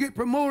people who get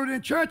promoted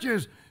in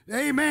churches,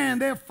 amen,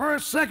 they're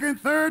first,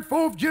 second, third,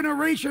 fourth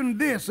generation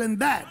this and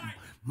that.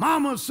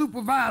 Mama's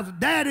supervisor,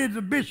 daddy's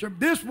a bishop,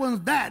 this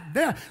one's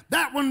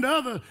that one the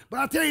other. But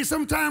I tell you,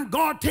 sometimes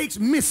God takes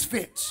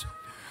misfits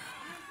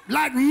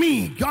like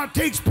me. God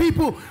takes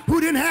people who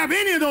didn't have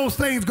any of those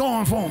things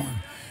going for them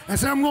and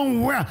say, I'm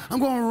going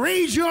to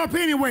raise you up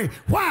anyway.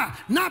 Why?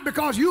 Not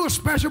because you're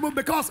special, but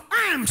because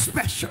I'm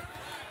special.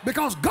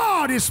 Because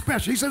God is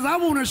special. He says, I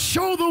want to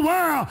show the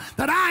world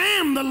that I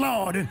am the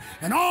Lord.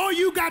 And all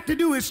you got to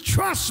do is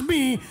trust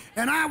me,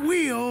 and I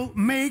will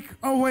make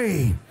a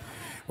way.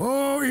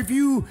 Oh, if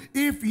you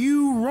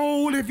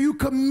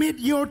commit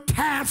your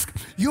task,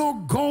 your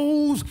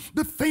goals,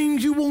 the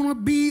things you want to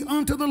be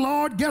unto the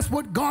Lord, guess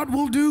what God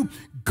will do?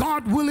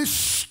 God will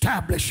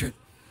establish it.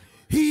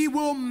 He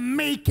will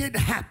make it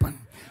happen.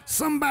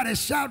 Somebody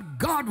shout,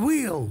 God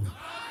will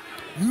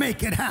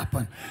make it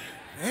happen.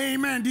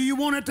 Amen. Do you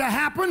want it to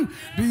happen?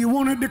 Do you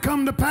want it to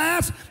come to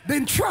pass?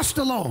 Then trust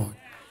the Lord.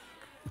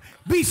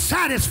 Be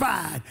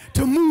satisfied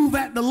to move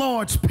at the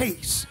Lord's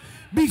pace.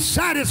 Be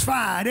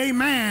satisfied,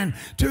 amen,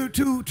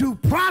 to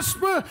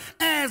prosper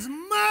as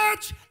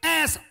much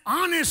as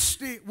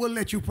honesty will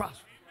let you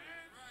prosper.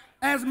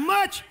 As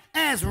much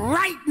as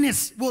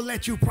rightness will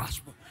let you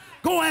prosper.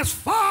 Go as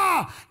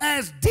far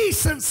as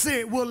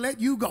decency will let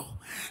you go.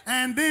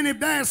 And then if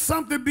there's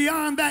something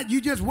beyond that,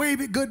 you just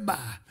wave it goodbye.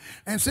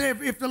 And say,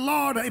 if the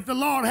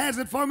Lord has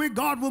it for me,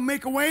 God will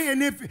make a way.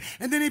 And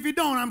then if he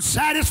don't, I'm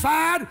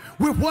satisfied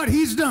with what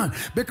he's done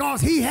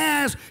because he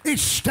has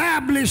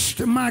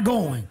established my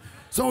going.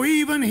 So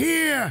even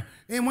here,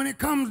 and when it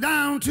comes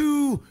down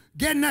to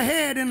getting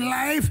ahead in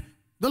life,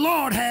 the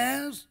Lord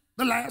has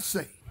the last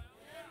say.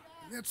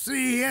 Let's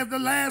see, he has the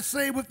last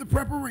say with the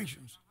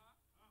preparations.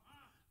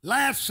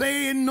 Last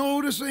say in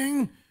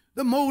noticing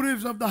the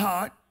motives of the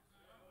heart.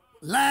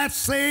 Last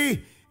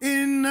say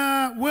in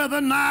whether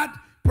or not,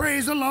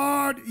 praise the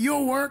Lord,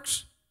 your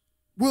works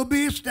will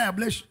be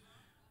established.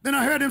 Then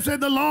I heard him say,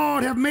 the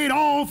Lord have made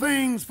all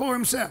things for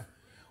himself.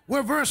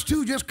 Where verse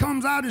 2 just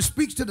comes out and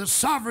speaks to the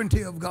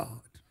sovereignty of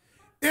God.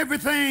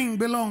 Everything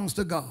belongs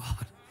to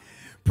God.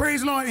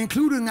 Praise the Lord,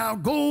 including our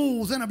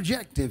goals and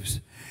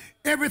objectives.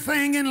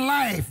 Everything in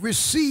life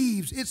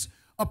receives its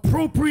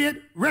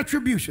appropriate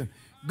retribution.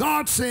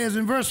 God says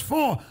in verse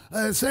 4,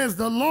 it says,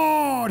 the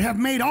Lord have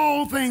made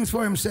all things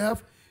for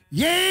himself.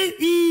 Yea,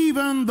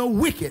 even the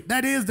wicked,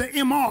 that is the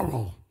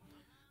immoral,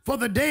 for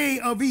the day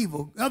of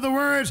evil. In other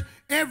words,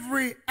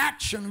 every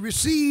action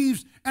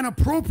receives an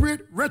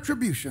appropriate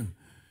retribution.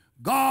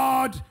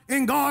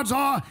 In God's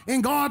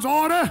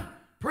order,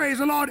 praise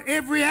the Lord,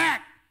 every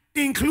act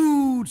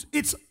includes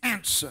its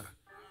answer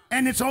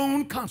and its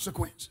own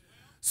consequence.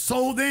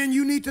 So then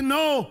you need to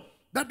know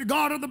that the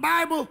God of the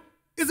Bible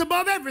is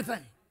above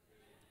everything.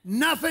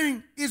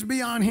 Nothing is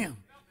beyond him.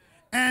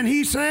 And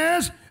he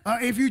says,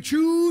 if you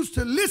choose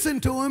to listen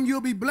to him,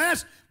 you'll be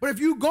blessed. But if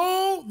you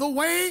go the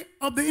way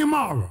of the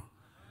immoral,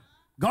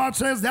 God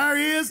says there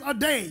is a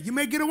day. You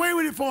may get away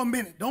with it for a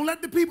minute. Don't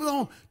let the people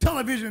on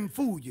television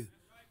fool you.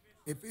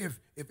 If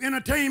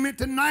entertainment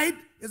tonight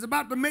is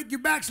about to make you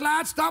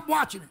backslide, stop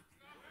watching it.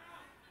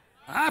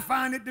 I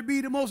find it to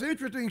be the most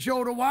interesting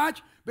show to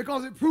watch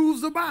because it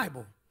proves the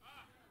Bible.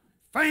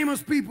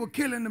 Famous people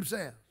killing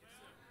themselves.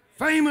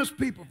 Famous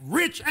people,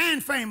 rich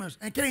and famous,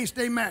 and can't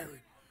stay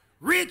married.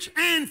 Rich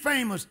and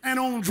famous and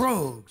on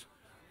drugs.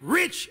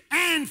 Rich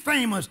and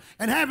famous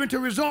and having to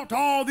resort to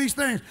all these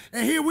things.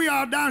 And here we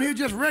are down here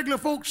just regular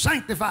folks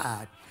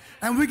sanctified.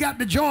 And we got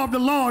the joy of the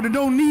Lord and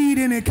don't need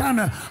any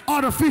kind of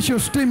artificial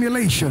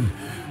stimulation.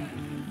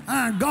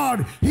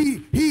 God,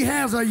 he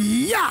has a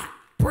yacht,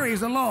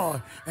 praise the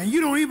Lord. And you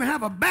don't even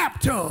have a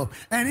bathtub.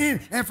 And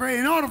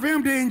in order for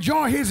him to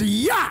enjoy his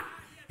yacht,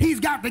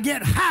 he's got to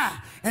get high.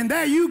 And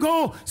there you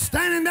go,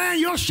 standing there in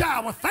your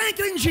shower,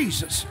 thanking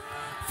Jesus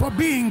for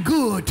being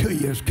good to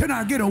you. Can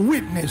I get a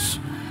witness?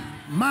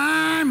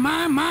 My.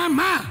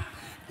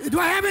 Do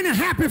I have any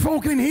happy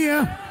folk in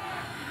here?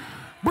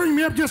 Bring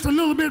me up just a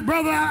little bit,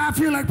 brother. I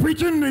feel like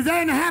preaching. Is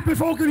there any happy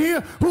folk in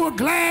here who are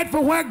glad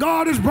for where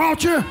God has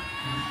brought you?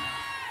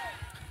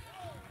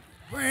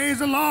 Praise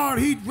the Lord.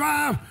 He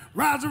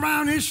rides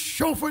around his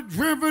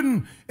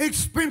chauffeur-driven,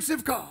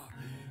 expensive car.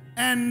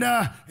 And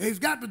he's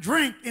got the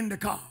drink in the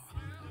car.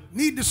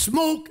 Need to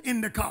smoke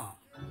in the car.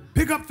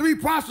 Pick up 3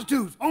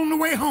 prostitutes on the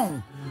way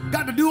home.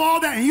 Got to do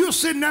all that. And you're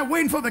sitting there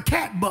waiting for the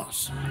cat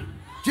bus.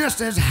 Just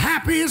as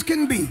happy as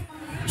can be.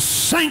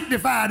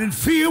 Sanctified and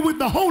filled with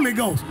the Holy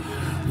Ghost.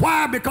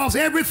 Why? Because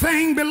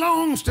everything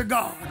belongs to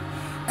God.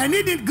 And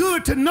isn't it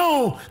good to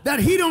know that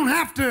he don't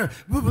have to,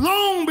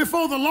 long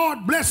before the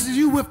Lord blesses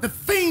you with the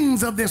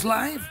things of this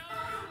life,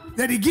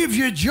 that he gives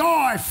you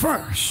joy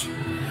first.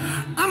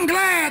 I'm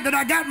glad that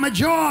I got my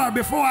joy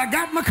before I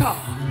got my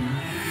car.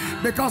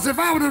 Because if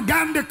I would have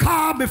gotten the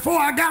car before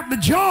I got the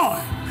joy,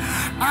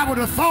 I would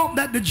have thought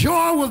that the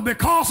joy was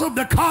because of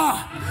the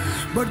car.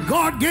 But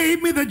God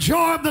gave me the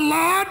joy of the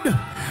Lord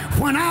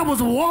when I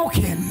was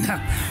walking.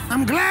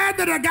 I'm glad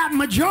that I got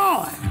my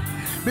joy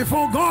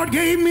before God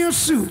gave me a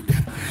suit.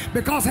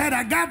 Because had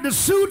I got the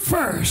suit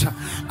first,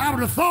 I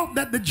would have thought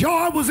that the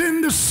joy was in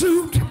the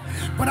suit.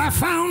 But I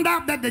found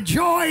out that the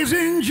joy is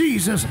in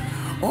Jesus.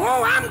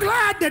 Oh, I'm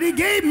glad that he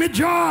gave me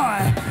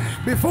joy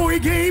before he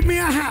gave me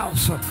a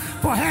house.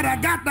 For had I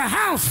got the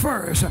house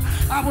first,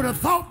 I would have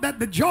thought that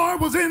the joy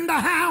was in the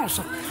house.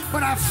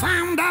 But I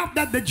found out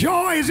that the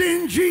joy is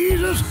in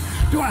Jesus.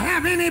 Do I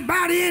have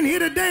anybody in here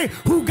today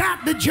who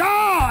got the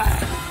joy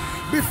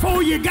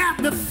before you got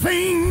the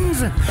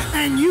things,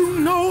 and you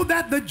know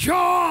that the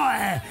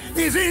joy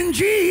is in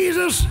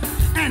Jesus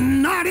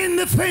and not in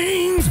the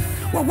things?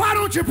 Well, why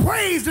don't you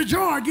praise the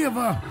joy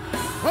giver?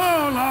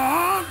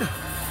 Oh, Lord.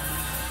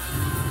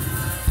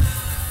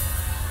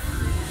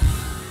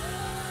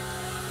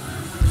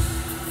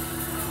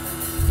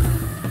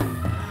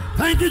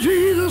 Thank you,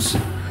 Jesus.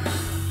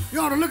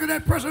 You ought to look at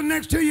that person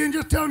next to you and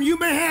just tell them, you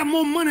may have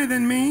more money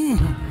than me,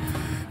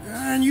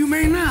 and you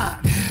may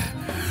not.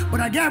 But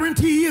I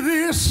guarantee you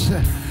this,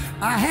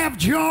 I have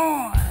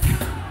joy.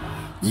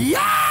 Yeah!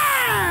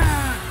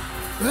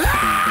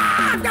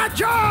 Ah, I've got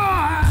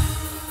joy.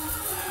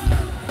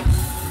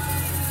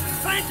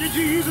 Thank you,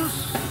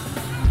 Jesus.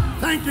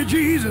 Thank you,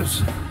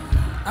 Jesus.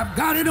 I've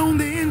got it on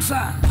the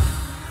inside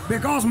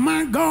because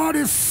my God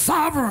is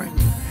sovereign.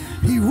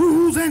 He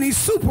rules and he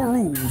super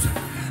rules.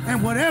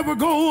 And whatever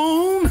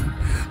go on,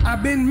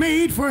 I've been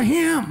made for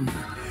him.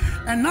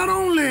 And not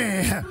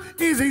only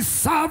is he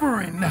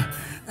sovereign,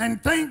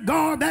 and thank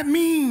God, that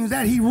means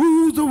that he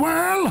rules the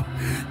world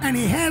and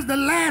he has the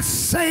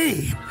last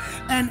say.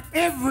 And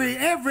every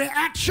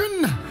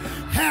action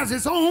has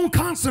its own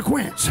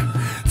consequence.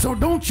 So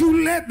don't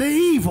you let the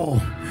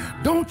evil,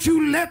 don't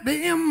you let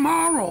the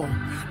immoral,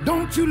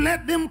 don't you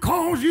let them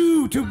cause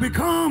you to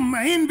become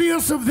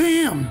envious of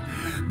them,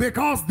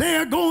 because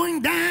they're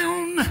going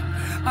down.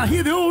 I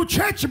hear the old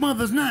church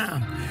mothers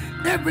now.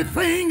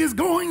 Everything is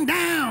going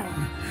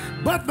down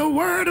but the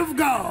word of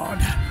God.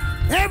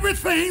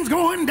 Everything's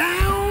going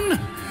down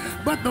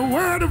but the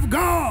word of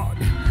God.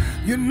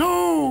 You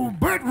know,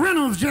 Burt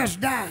Reynolds just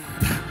died.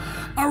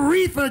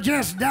 Aretha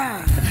just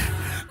died.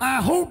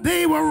 I hope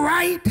they were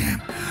right.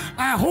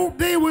 I hope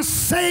they were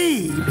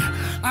saved.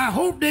 I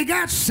hope they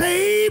got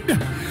saved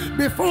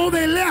before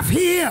they left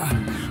here.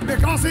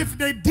 Because if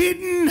they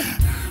didn't,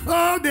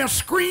 oh, they're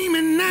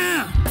screaming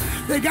now.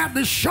 They got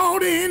the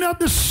short end of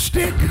the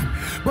stick.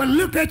 But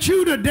look at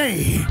you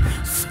today,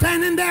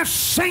 standing there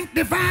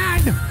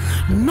sanctified,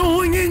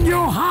 knowing in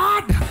your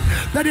heart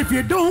that if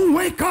you don't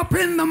wake up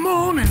in the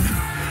morning,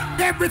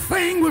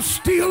 everything will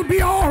still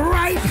be all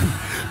right,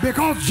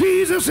 because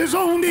Jesus is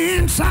on the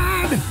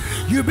inside.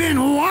 You've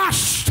been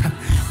washed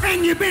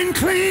and you've been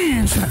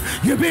cleansed.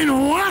 You've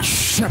been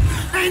washed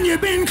and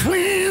you've been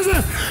cleansed.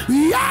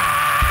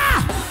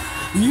 Yeah!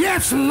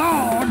 Yes,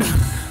 Lord.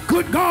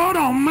 Good God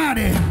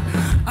Almighty.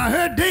 I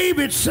heard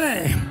David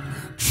say,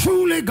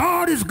 truly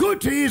God is good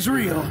to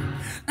Israel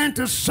and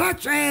to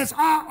such as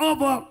are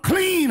of a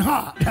clean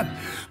heart.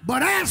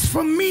 But as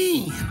for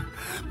me,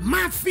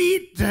 my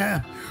feet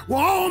were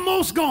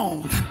almost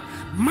gone.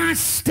 My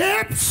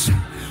steps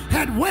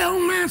had well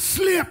nigh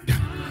slipped,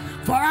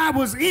 for I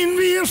was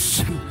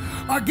envious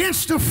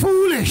against the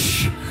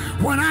foolish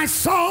when I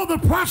saw the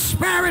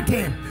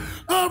prosperity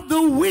of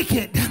the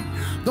wicked.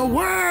 The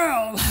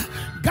world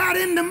got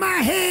into my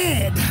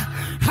head.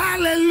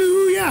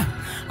 Hallelujah.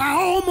 I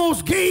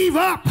almost gave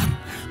up.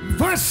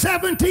 Verse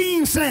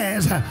 17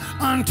 says,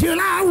 until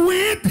I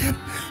went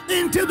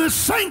into the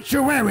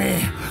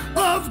sanctuary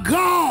of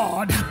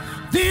God,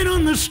 then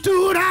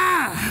understood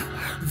I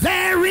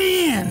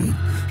therein,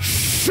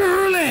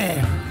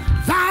 surely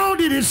thou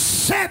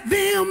didst set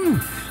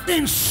them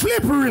in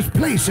slippery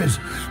places.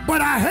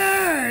 But I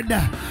heard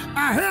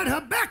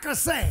Habakkuk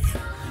say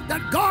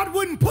that God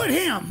wouldn't put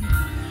him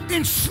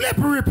in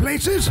slippery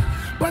places,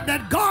 but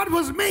that God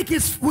would make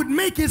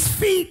his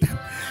feet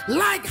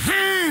like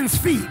hinds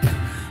feet.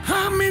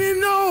 How many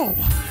know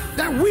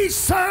that we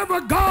serve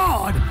a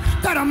God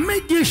that'll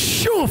make you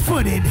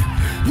sure-footed?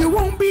 You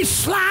won't be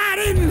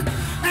sliding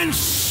and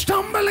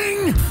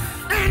stumbling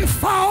and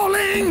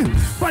falling,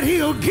 but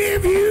he'll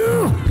give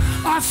you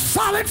a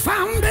solid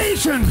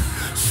foundation.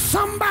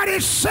 Somebody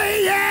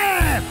say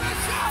yes.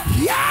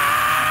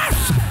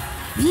 Yes!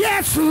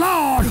 Yes,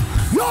 Lord.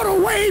 You ought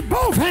to wave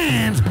both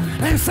hands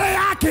and say,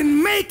 I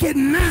can make it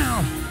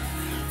now.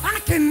 I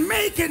can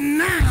make it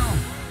now.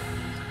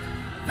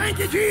 Thank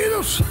you,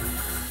 Jesus.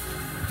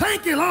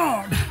 Thank you,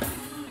 Lord.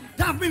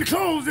 Time for me to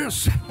close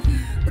this.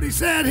 But he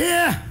said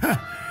here,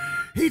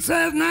 he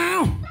says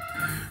now,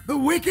 the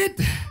wicked,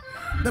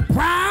 the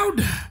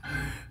proud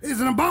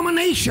is an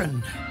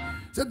abomination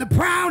Said the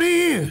proud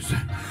is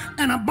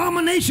an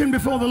abomination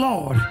before the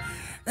Lord.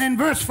 And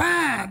verse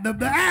 5,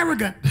 the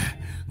arrogant,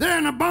 they're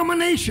an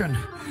abomination.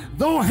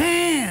 Though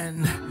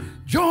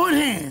join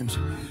hands.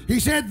 He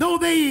said, though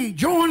they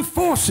join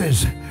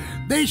forces,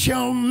 they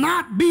shall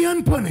not be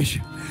unpunished.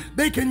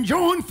 They can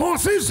join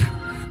forces,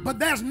 but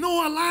there's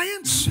no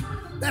alliance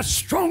that's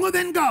stronger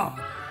than God.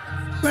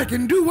 They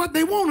can do what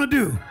they want to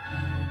do.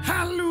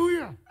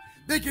 Hallelujah.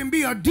 They can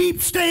be a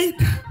deep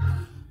state,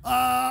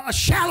 a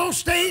shallow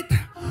state,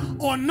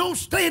 or no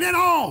state at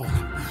all.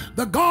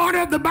 The God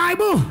of the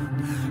Bible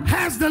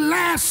has the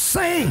last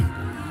say.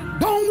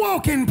 Don't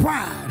walk in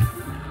pride.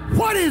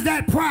 What is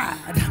that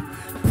pride?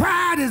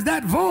 Pride is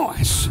that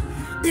voice.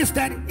 It's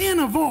that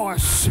inner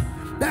voice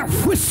that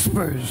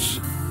whispers,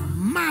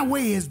 my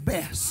way is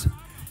best.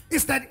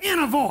 It's that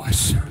inner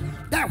voice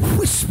that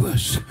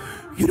whispers,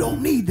 you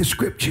don't need the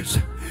scriptures.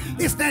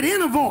 It's that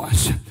inner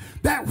voice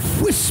that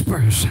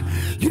whispers,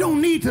 you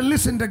don't need to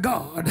listen to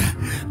God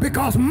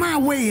because my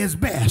way is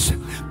best.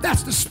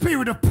 That's the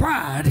spirit of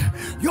pride.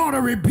 You ought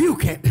to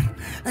rebuke it.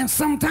 And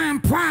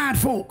sometimes pride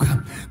folk,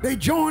 they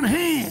join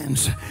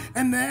hands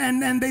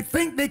and they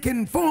think they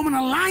can form an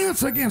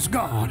alliance against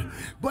God.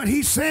 But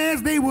he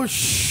says they will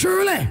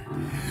surely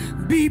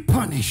be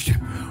punished.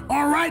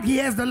 All right, he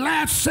has the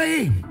last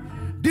say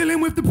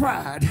dealing with the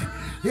pride.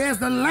 He has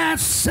the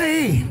last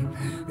say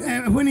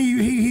when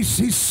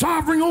he's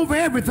sovereign over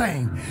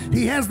everything.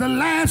 He has the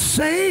last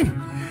say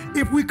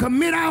if we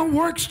commit our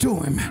works to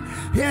him.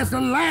 He has the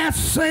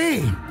last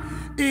say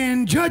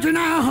in judging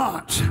our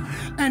hearts.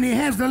 And he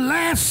has the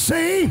last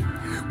say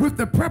with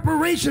the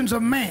preparations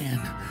of man.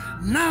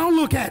 Now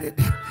look at it.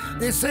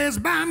 It says,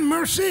 by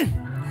mercy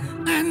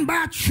and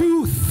by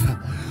truth,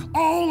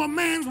 all a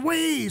man's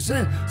ways,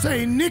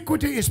 say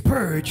iniquity is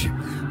purged.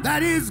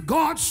 That is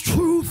God's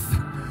truth.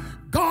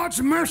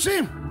 God's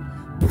mercy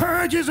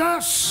purges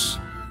us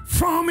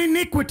from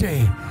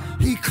iniquity.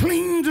 He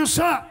cleans us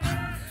up.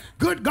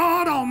 Good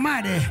God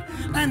Almighty.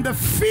 And the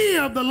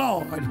fear of the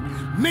Lord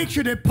makes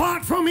you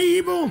depart from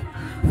evil.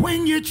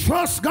 When you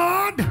trust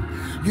God,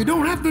 you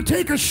don't have to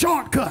take a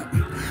shortcut.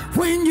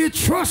 When you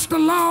trust the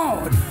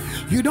Lord,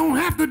 you don't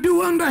have to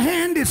do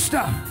underhanded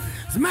stuff.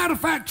 As a matter of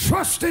fact,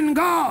 trusting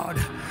God,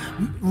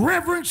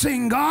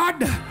 reverencing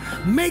God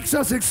makes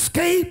us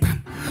escape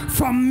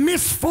from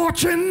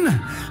misfortune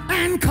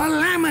and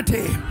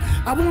calamity.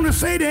 I want to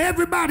say to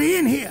everybody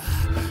in here,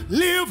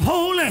 live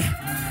holy,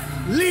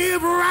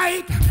 live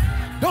right.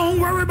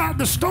 Don't worry about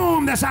the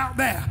storm that's out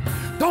there.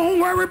 Don't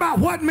worry about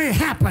what may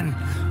happen.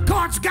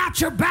 God's got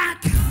your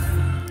back.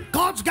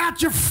 God's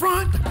got your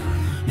front.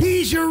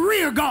 He's your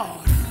rear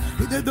guard.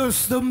 The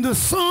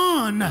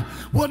sun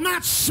will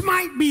not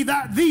smite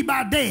thee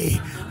by day,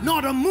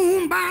 nor the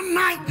moon by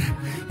night.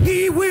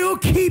 He will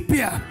keep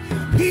you.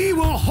 He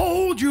will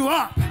hold you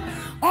up.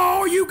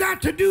 All you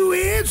got to do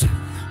is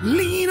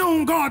lean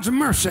on God's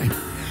mercy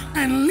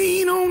and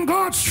lean on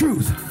God's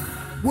truth.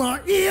 Well,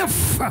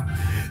 if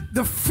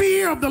the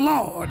fear of the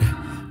Lord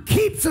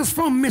keeps us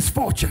from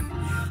misfortune,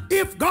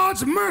 if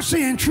God's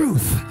mercy and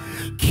truth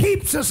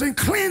keeps us and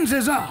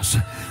cleanses us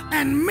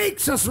and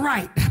makes us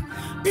right,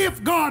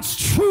 if God's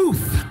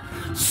truth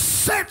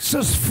sets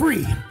us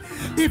free,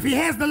 if he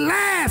has the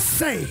last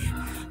say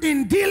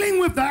in dealing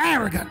with the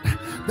arrogant,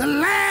 the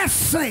last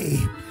say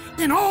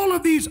in all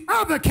of these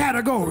other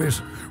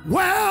categories,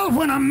 well,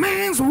 when a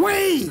man's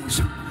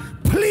ways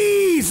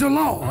please the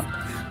Lord,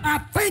 I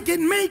think it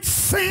makes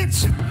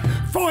sense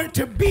for it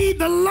to be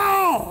the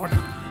Lord,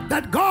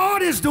 that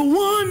God is the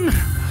one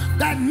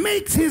that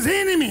makes his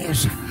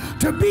enemies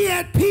to be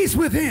at peace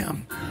with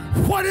him.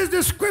 What is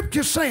the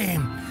scripture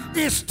saying?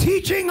 It's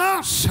teaching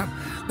us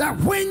that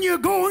when you're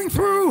going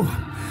through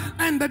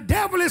and the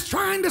devil is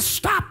trying to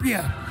stop you,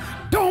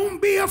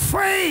 don't be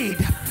afraid,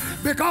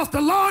 because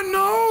the Lord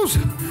knows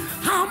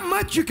how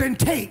much you can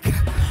take,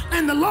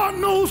 and the Lord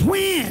knows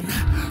when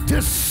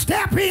to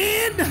step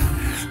in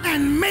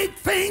and make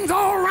things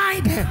all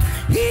right.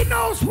 He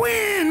knows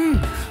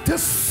when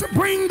to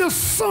bring the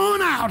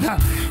sun out.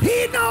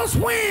 He knows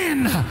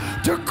when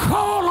to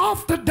call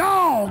off the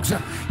dogs.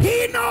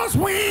 He knows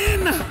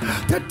when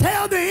to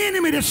tell the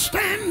enemy to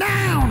stand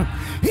down.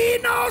 He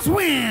knows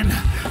when.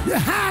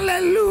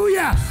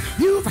 Hallelujah.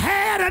 You've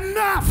had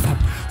enough.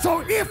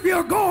 So if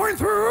you're going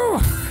through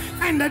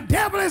and the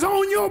devil is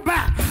on your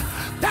back,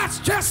 that's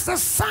just a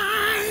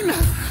sign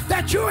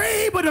that you're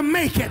able to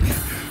make it.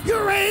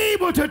 You're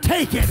able to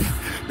take it.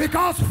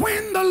 Because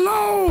when the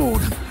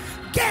load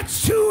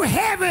gets too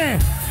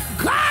heavy,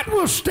 God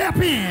will step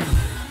in.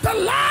 The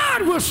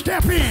Lord will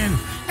step in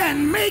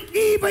and make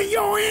even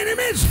your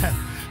enemies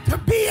to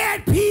be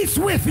at peace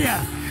with you.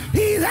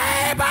 He's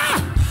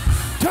able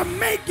to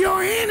make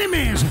your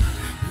enemies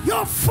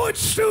your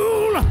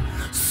footstool.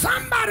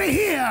 Somebody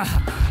here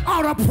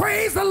ought to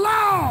praise the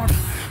Lord,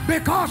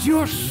 because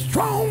you're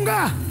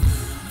stronger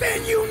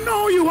than you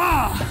know you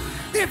are.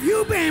 If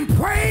you've been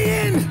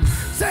praying,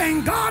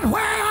 saying, God,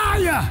 where are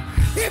you?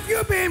 If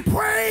you've been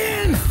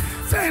praying,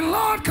 saying,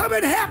 Lord, come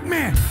and help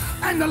me,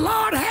 and the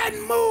Lord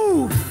hadn't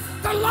moved,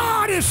 the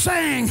Lord is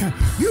saying,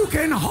 You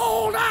can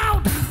hold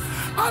out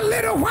a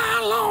little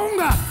while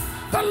longer.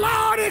 The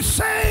Lord is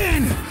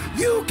saying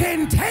you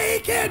can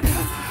take it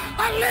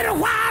a little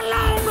while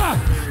longer.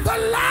 The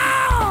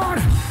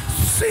Lord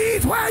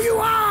sees where you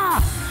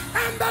are,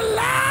 and the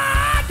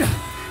Lord,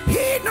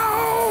 He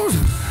knows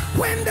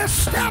when to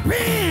step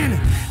in.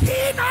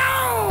 He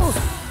knows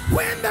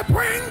when to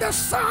bring the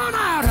sun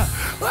out.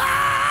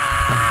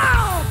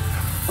 Oh,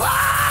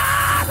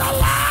 oh, the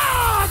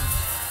Lord.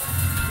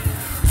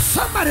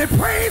 Somebody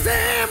praise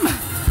Him.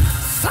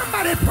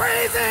 Somebody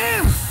praise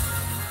Him.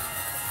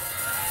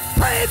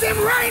 Praise Him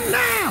right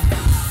now.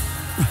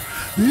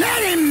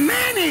 Let Him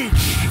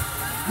manage.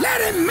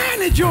 Let Him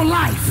manage your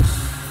life.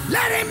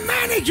 Let Him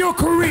manage your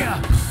career.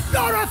 You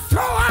ought to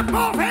throw up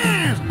both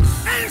hands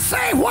and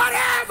say,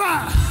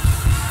 whatever.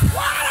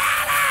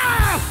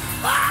 Whatever.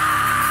 Oh!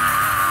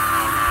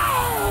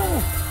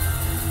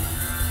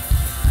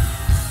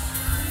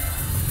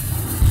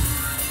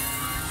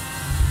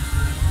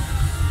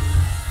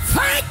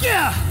 Thank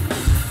you.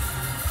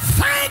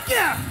 Thank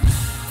you.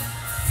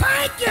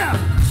 Thank you.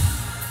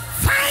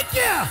 Thank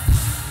you.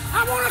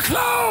 I want to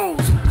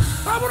close.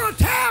 I want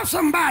to tell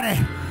somebody,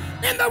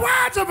 in the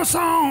words of a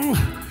song,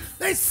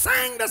 they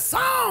sang the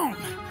song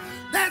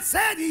that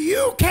said,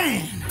 you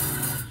can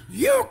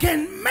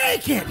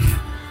make it.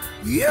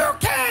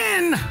 You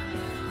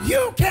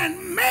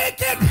can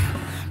make it.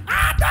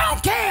 I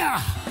don't care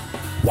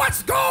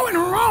what's going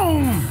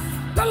wrong.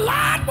 The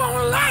Lord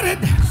won't let it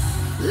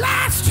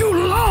last too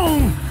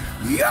long.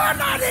 You're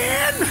not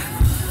in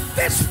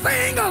this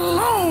thing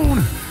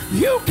alone.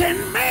 You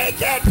can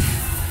make it.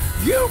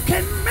 You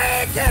can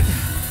make it.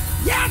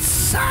 Yes,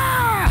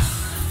 sir.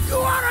 You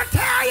ought to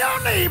tell your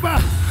neighbor,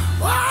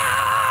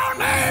 oh,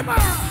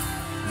 neighbor,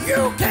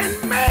 you can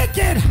make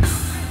it.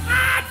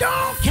 I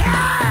don't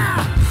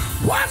care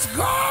what's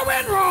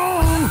going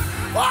wrong.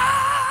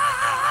 Oh,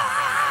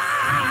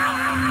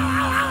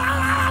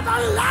 the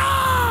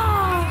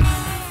Lord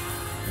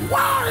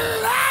won't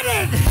let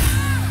it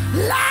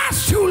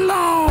last too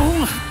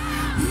long.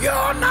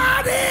 You're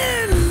not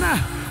in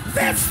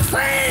this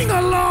thing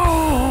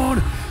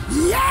alone.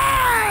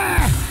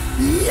 Yeah,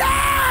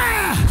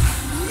 yeah,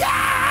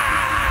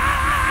 yeah,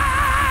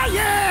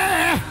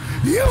 yeah.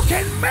 You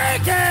can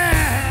make it.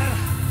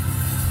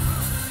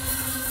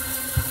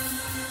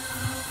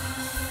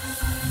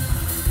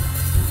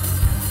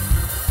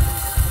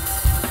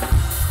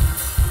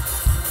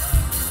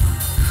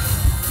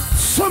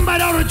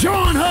 Somebody ought to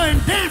join her in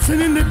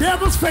dancing in the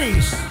devil's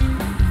face.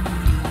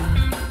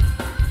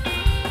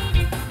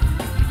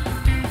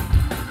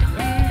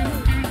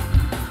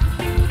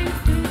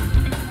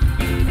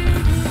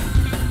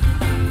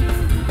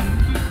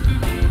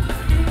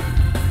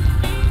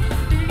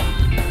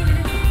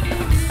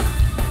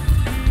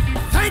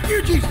 Thank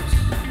you, Jesus.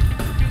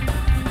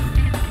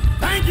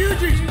 Thank you,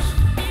 Jesus.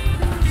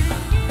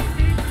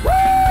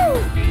 Woo!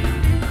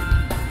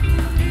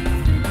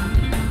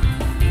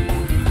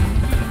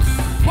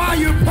 While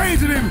you're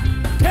praising Him,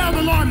 tell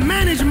the Lord,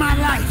 manage my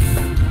life,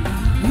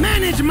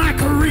 manage my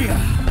career.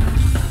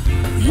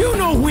 You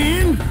know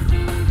when,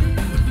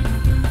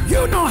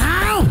 you know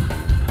how.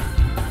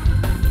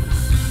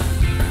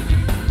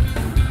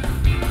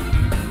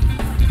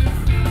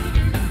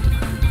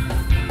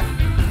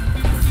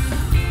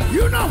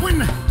 You know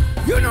when,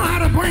 you know how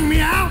to bring me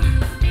out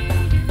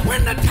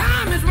when the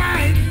time is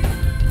right.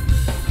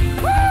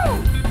 Woo!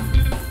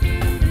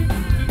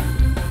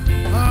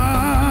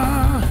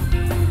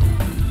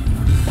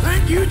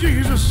 Thank you,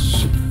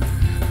 Jesus.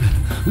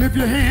 Lift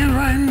your hand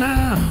right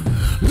now.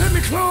 Let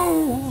me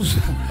close.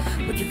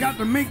 But you got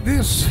to make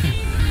this.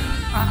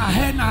 I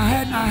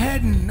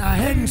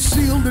hadn't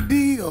sealed the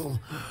deal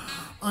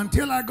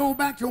until I go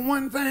back to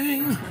one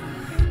thing.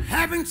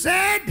 Having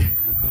said,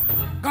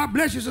 God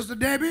bless you, Sister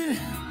Debbie.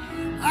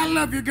 I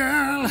love you,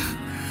 girl.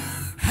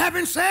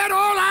 Having said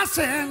all I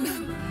said,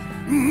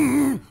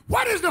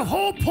 what is the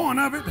whole point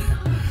of it?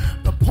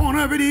 The point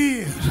of it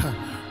is,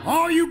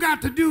 all you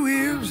got to do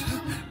is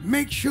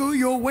make sure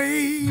your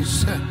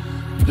ways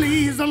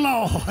please the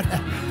Lord.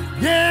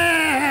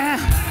 Yeah.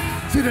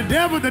 See, the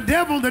devil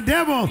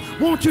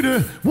wants you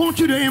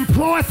to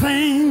employ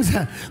things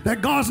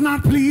that God's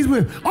not pleased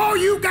with. All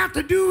you got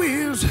to do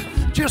is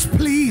just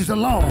please the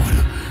Lord.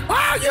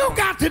 All you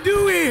got to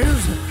do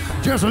is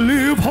just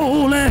live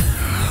holy.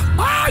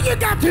 All you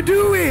got to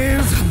do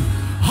is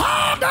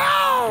hold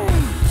on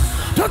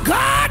to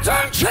God's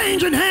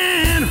unchanging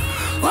hand.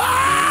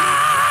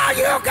 All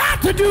you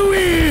got to do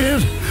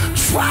is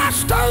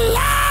trust the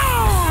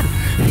Lord.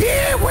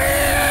 He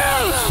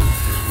will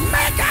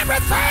make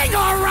everything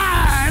all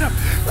right.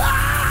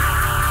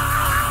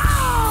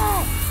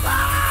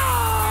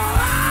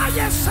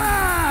 Yes,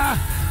 sir.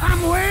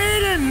 I'm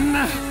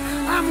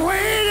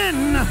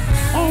waiting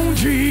on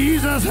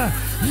Jesus.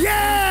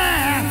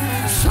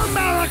 Yeah.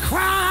 Somebody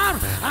cried,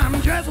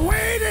 I'm just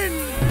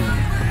waiting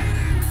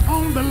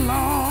on the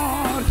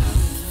Lord.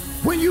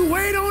 When you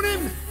wait on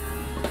Him,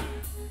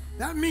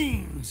 that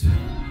means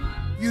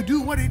you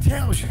do what He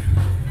tells you.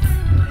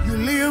 You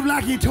live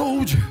like He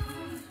told you.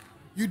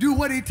 You do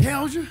what He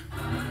tells you.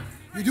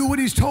 You do what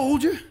he's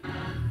told you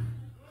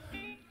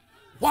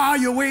while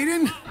you're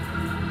waiting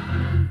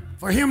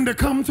for him to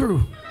come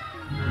through.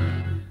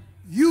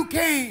 You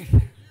can't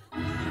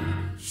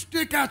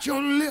stick out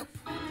your lip.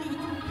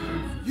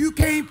 You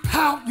can't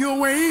pout your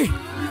way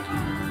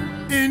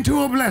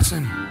into a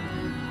blessing.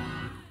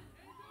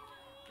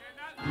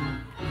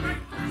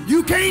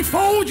 You can't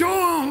fold your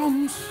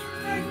arms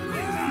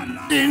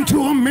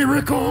into a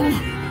miracle.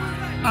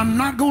 I'm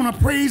not going to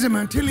praise him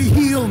until he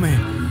heals me.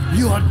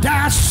 You'll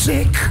die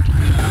sick.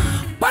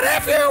 But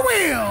if you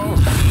will,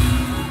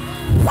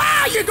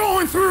 while you're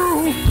going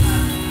through,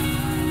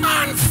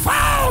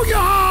 unfold your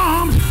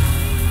arms,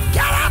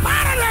 get up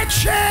out of that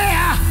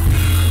chair,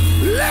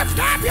 lift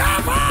up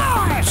your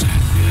voice,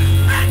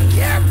 and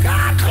give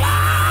God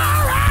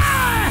glory.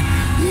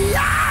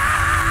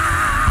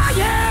 Yeah,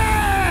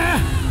 yeah.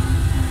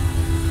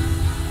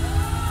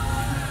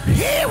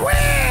 He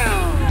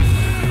will.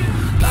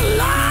 The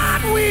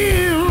Lord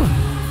will.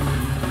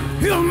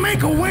 He'll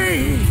make a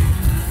way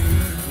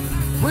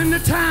when the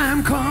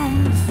time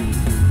comes.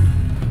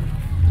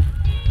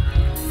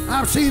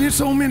 I've seen it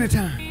so many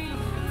times.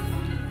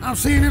 I've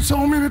seen it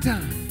so many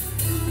times.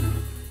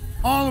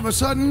 All of a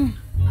sudden,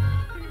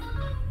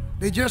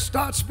 they just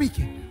start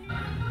speaking.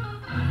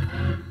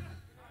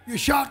 You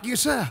shock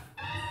yourself.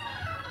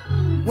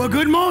 Well,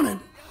 good morning.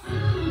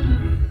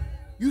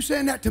 You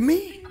saying that to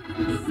me?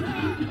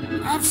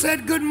 I've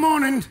said good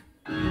morning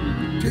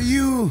to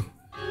you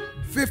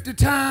 50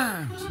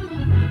 times,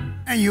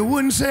 and you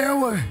wouldn't say a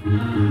word.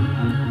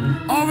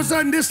 All of a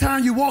sudden, this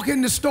time you walk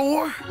in the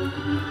store.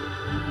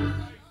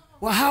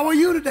 Well, how are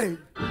you today?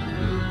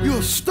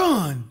 You're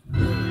stunned.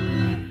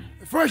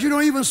 At first, you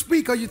don't even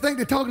speak because you think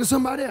they're talking to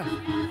somebody else.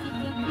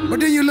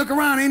 But then you look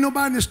around, ain't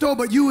nobody in the store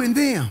but you and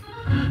them.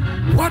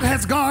 What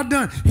has God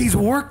done? He's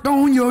worked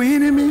on your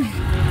enemy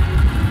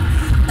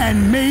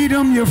and made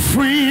them your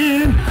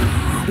friend.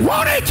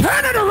 Won't he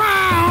turn it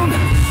around?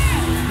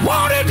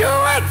 Won't he do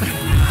it?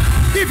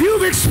 If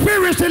you've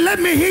experienced it, let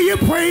me hear you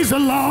praise the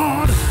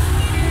Lord.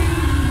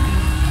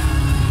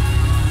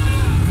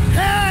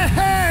 Hey,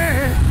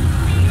 hey.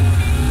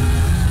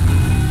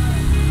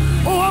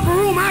 Oh, upper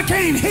room, I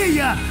can't hear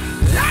you.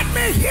 Let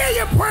me hear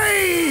you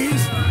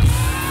praise.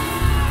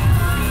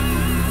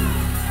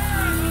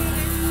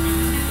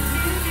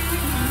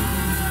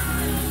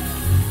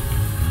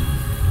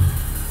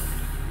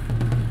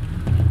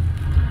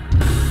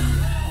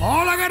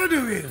 All I got to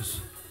do is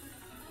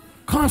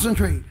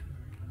concentrate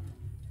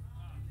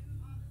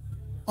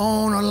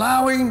on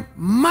allowing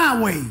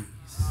my ways,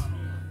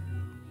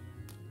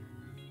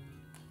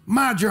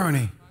 my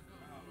journey,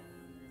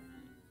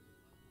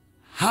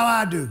 how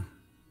I do,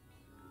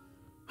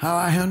 how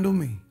I handle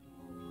me.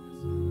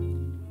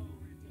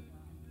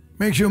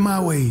 Make sure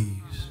my ways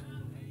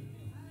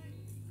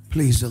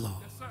please the Lord.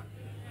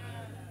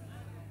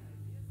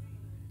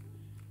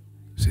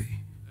 See,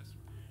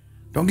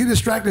 don't get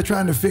distracted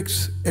trying to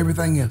fix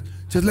everything else.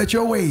 Just let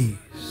your ways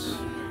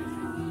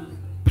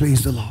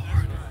please the Lord.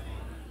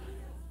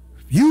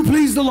 You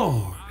please the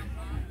Lord.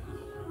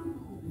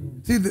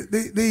 See,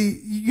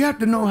 you have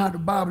to know how the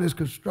Bible is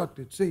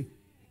constructed. See,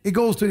 it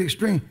goes to the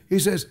extreme. He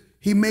says,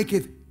 he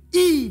maketh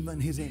even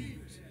his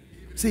enemies.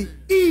 See,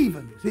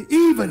 even. See,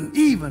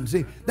 even.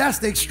 See, that's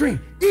the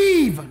extreme.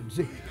 Even.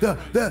 See,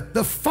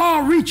 the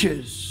far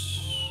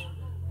reaches.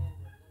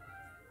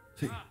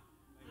 See,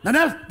 now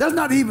that's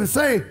not even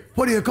say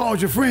what he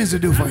calls your friends to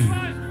do for you,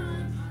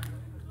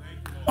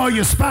 or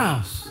your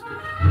spouse,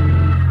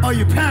 or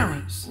your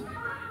parents,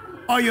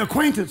 or your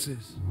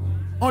acquaintances,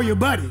 or your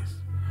buddies.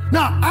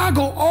 Now, I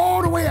go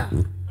all the way out.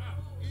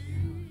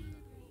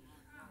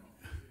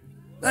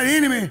 That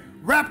enemy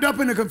wrapped up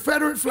in the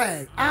Confederate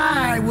flag,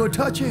 I will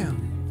touch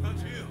him.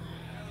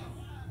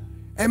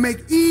 And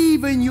make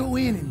even your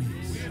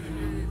enemies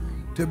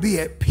to be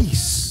at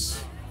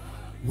peace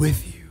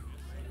with you.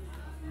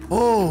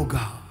 Oh,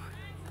 God.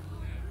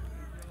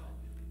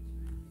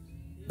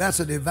 That's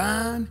a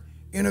divine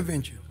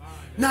intervention.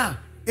 Now,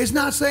 it's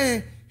not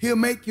saying he'll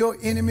make your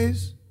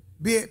enemies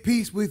be at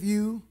peace with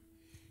you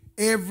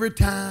every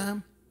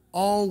time,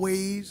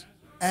 always,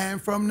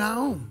 and from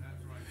now on.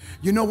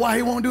 You know why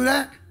he won't do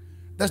that?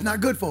 That's not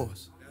good for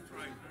us.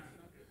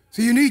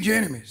 So you need your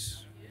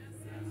enemies.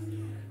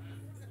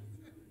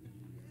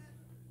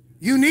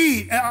 You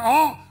need,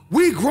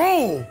 we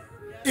grow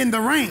in the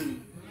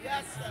rain.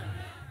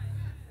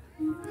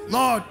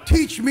 Lord,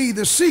 teach me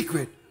the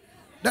secret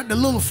that the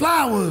little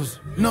flowers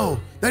know,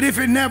 that if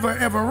it never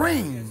ever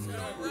rains,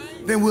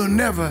 then we'll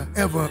never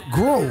ever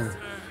grow.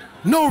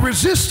 No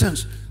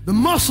resistance. The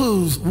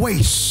muscles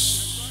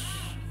waste.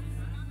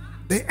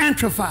 They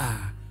atrophy.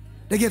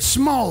 They get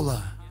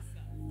smaller.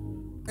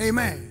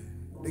 Amen.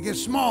 They get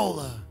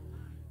smaller.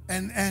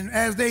 And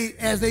as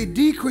they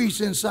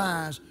decrease in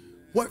size,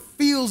 what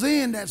fills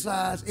in that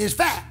size is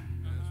fat.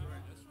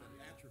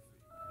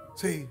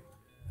 See,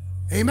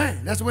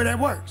 amen. That's the way that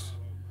works.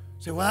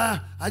 Say,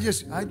 well, I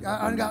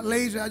got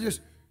lazy. I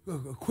just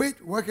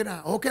quit working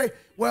out. Okay.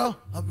 Well,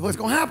 what's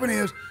going to happen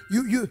is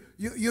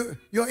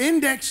your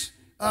index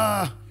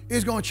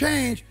is going to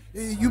change.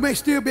 You may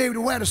still be able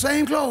to wear the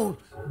same clothes,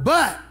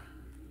 but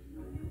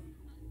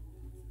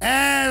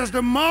as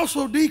the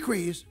muscle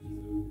decrease,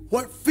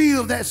 what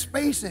fills that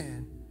space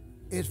in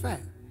is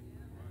fat.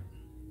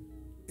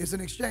 It's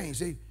an exchange.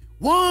 See,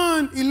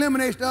 one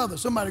eliminates the other.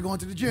 Somebody going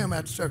to the gym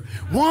after service.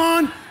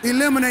 One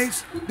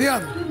eliminates the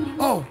other.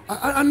 Oh,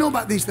 I know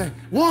about these things.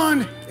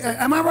 One,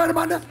 am I right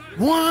about that?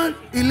 One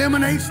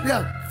eliminates the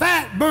other.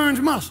 Fat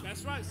burns muscle.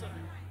 That's right, sir.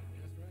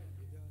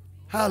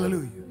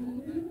 Hallelujah.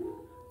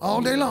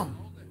 All day long.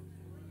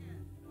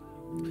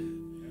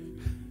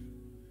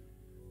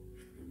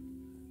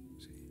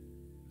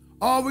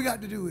 All we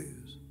got to do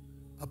is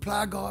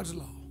apply God's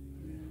law,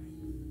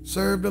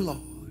 serve the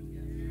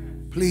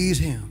Lord, please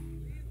Him.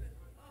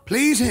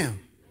 Please Him.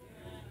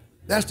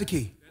 That's the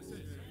key.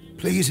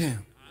 Please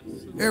Him.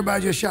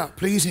 Everybody just shout,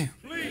 please Him.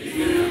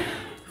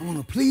 I want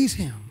to please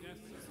Him.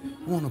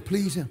 I want to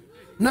please Him.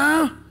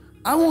 Now,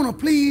 I want to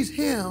please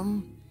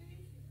Him.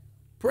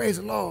 Praise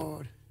the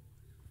Lord.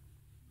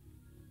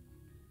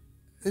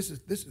 This is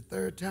the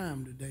third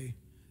time today,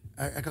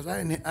 because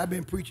I've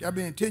been preaching. I've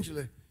been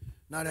intentionally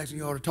not asking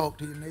y'all to talk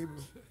to your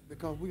neighbors,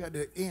 because we got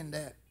to end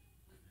that.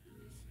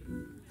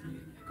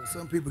 Because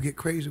some people get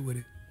crazy with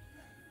it.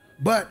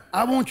 But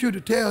I want you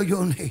to tell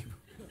your neighbor,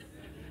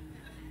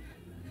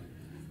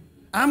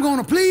 I'm going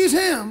to please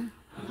Him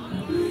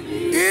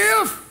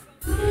if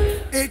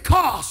it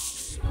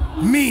costs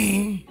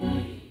me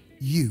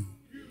you.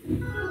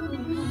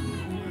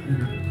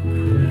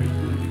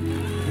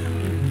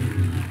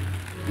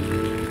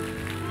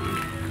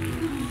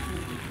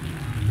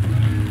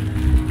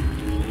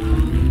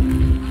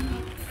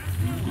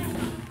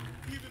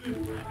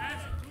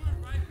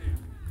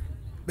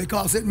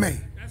 Because it may.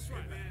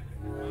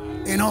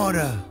 In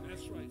order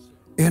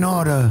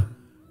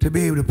to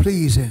be able to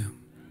please Him.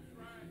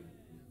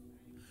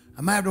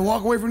 I might have to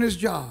walk away from this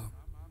job.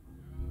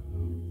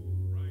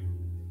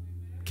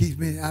 Keeps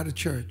me out of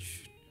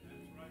church.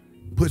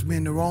 Puts me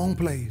in the wrong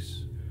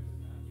place.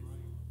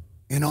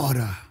 In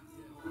order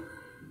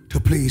to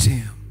please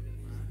Him.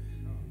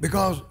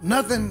 Because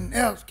nothing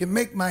else can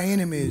make my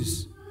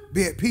enemies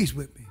be at peace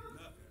with me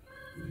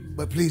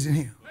but pleasing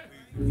Him.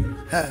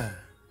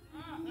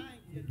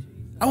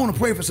 I want to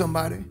pray for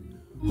somebody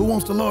who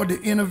wants the Lord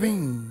to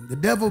intervene. The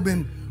devil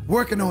been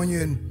working on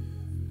you and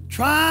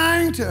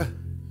trying to,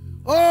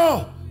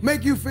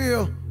 make you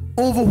feel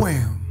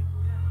overwhelmed.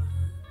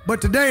 But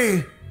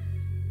today,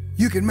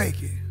 you can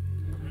make it.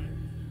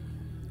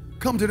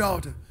 Come to the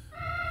altar.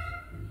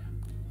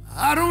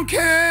 I don't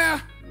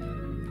care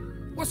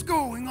what's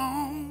going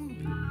on.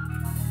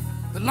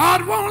 The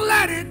Lord won't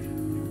let it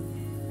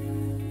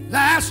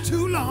last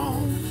too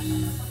long.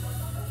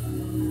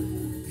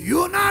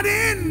 You're not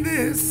in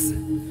this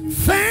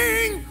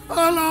thing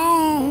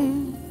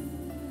alone.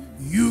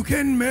 You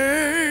can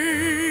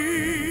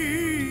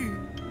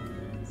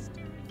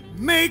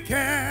make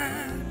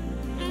it.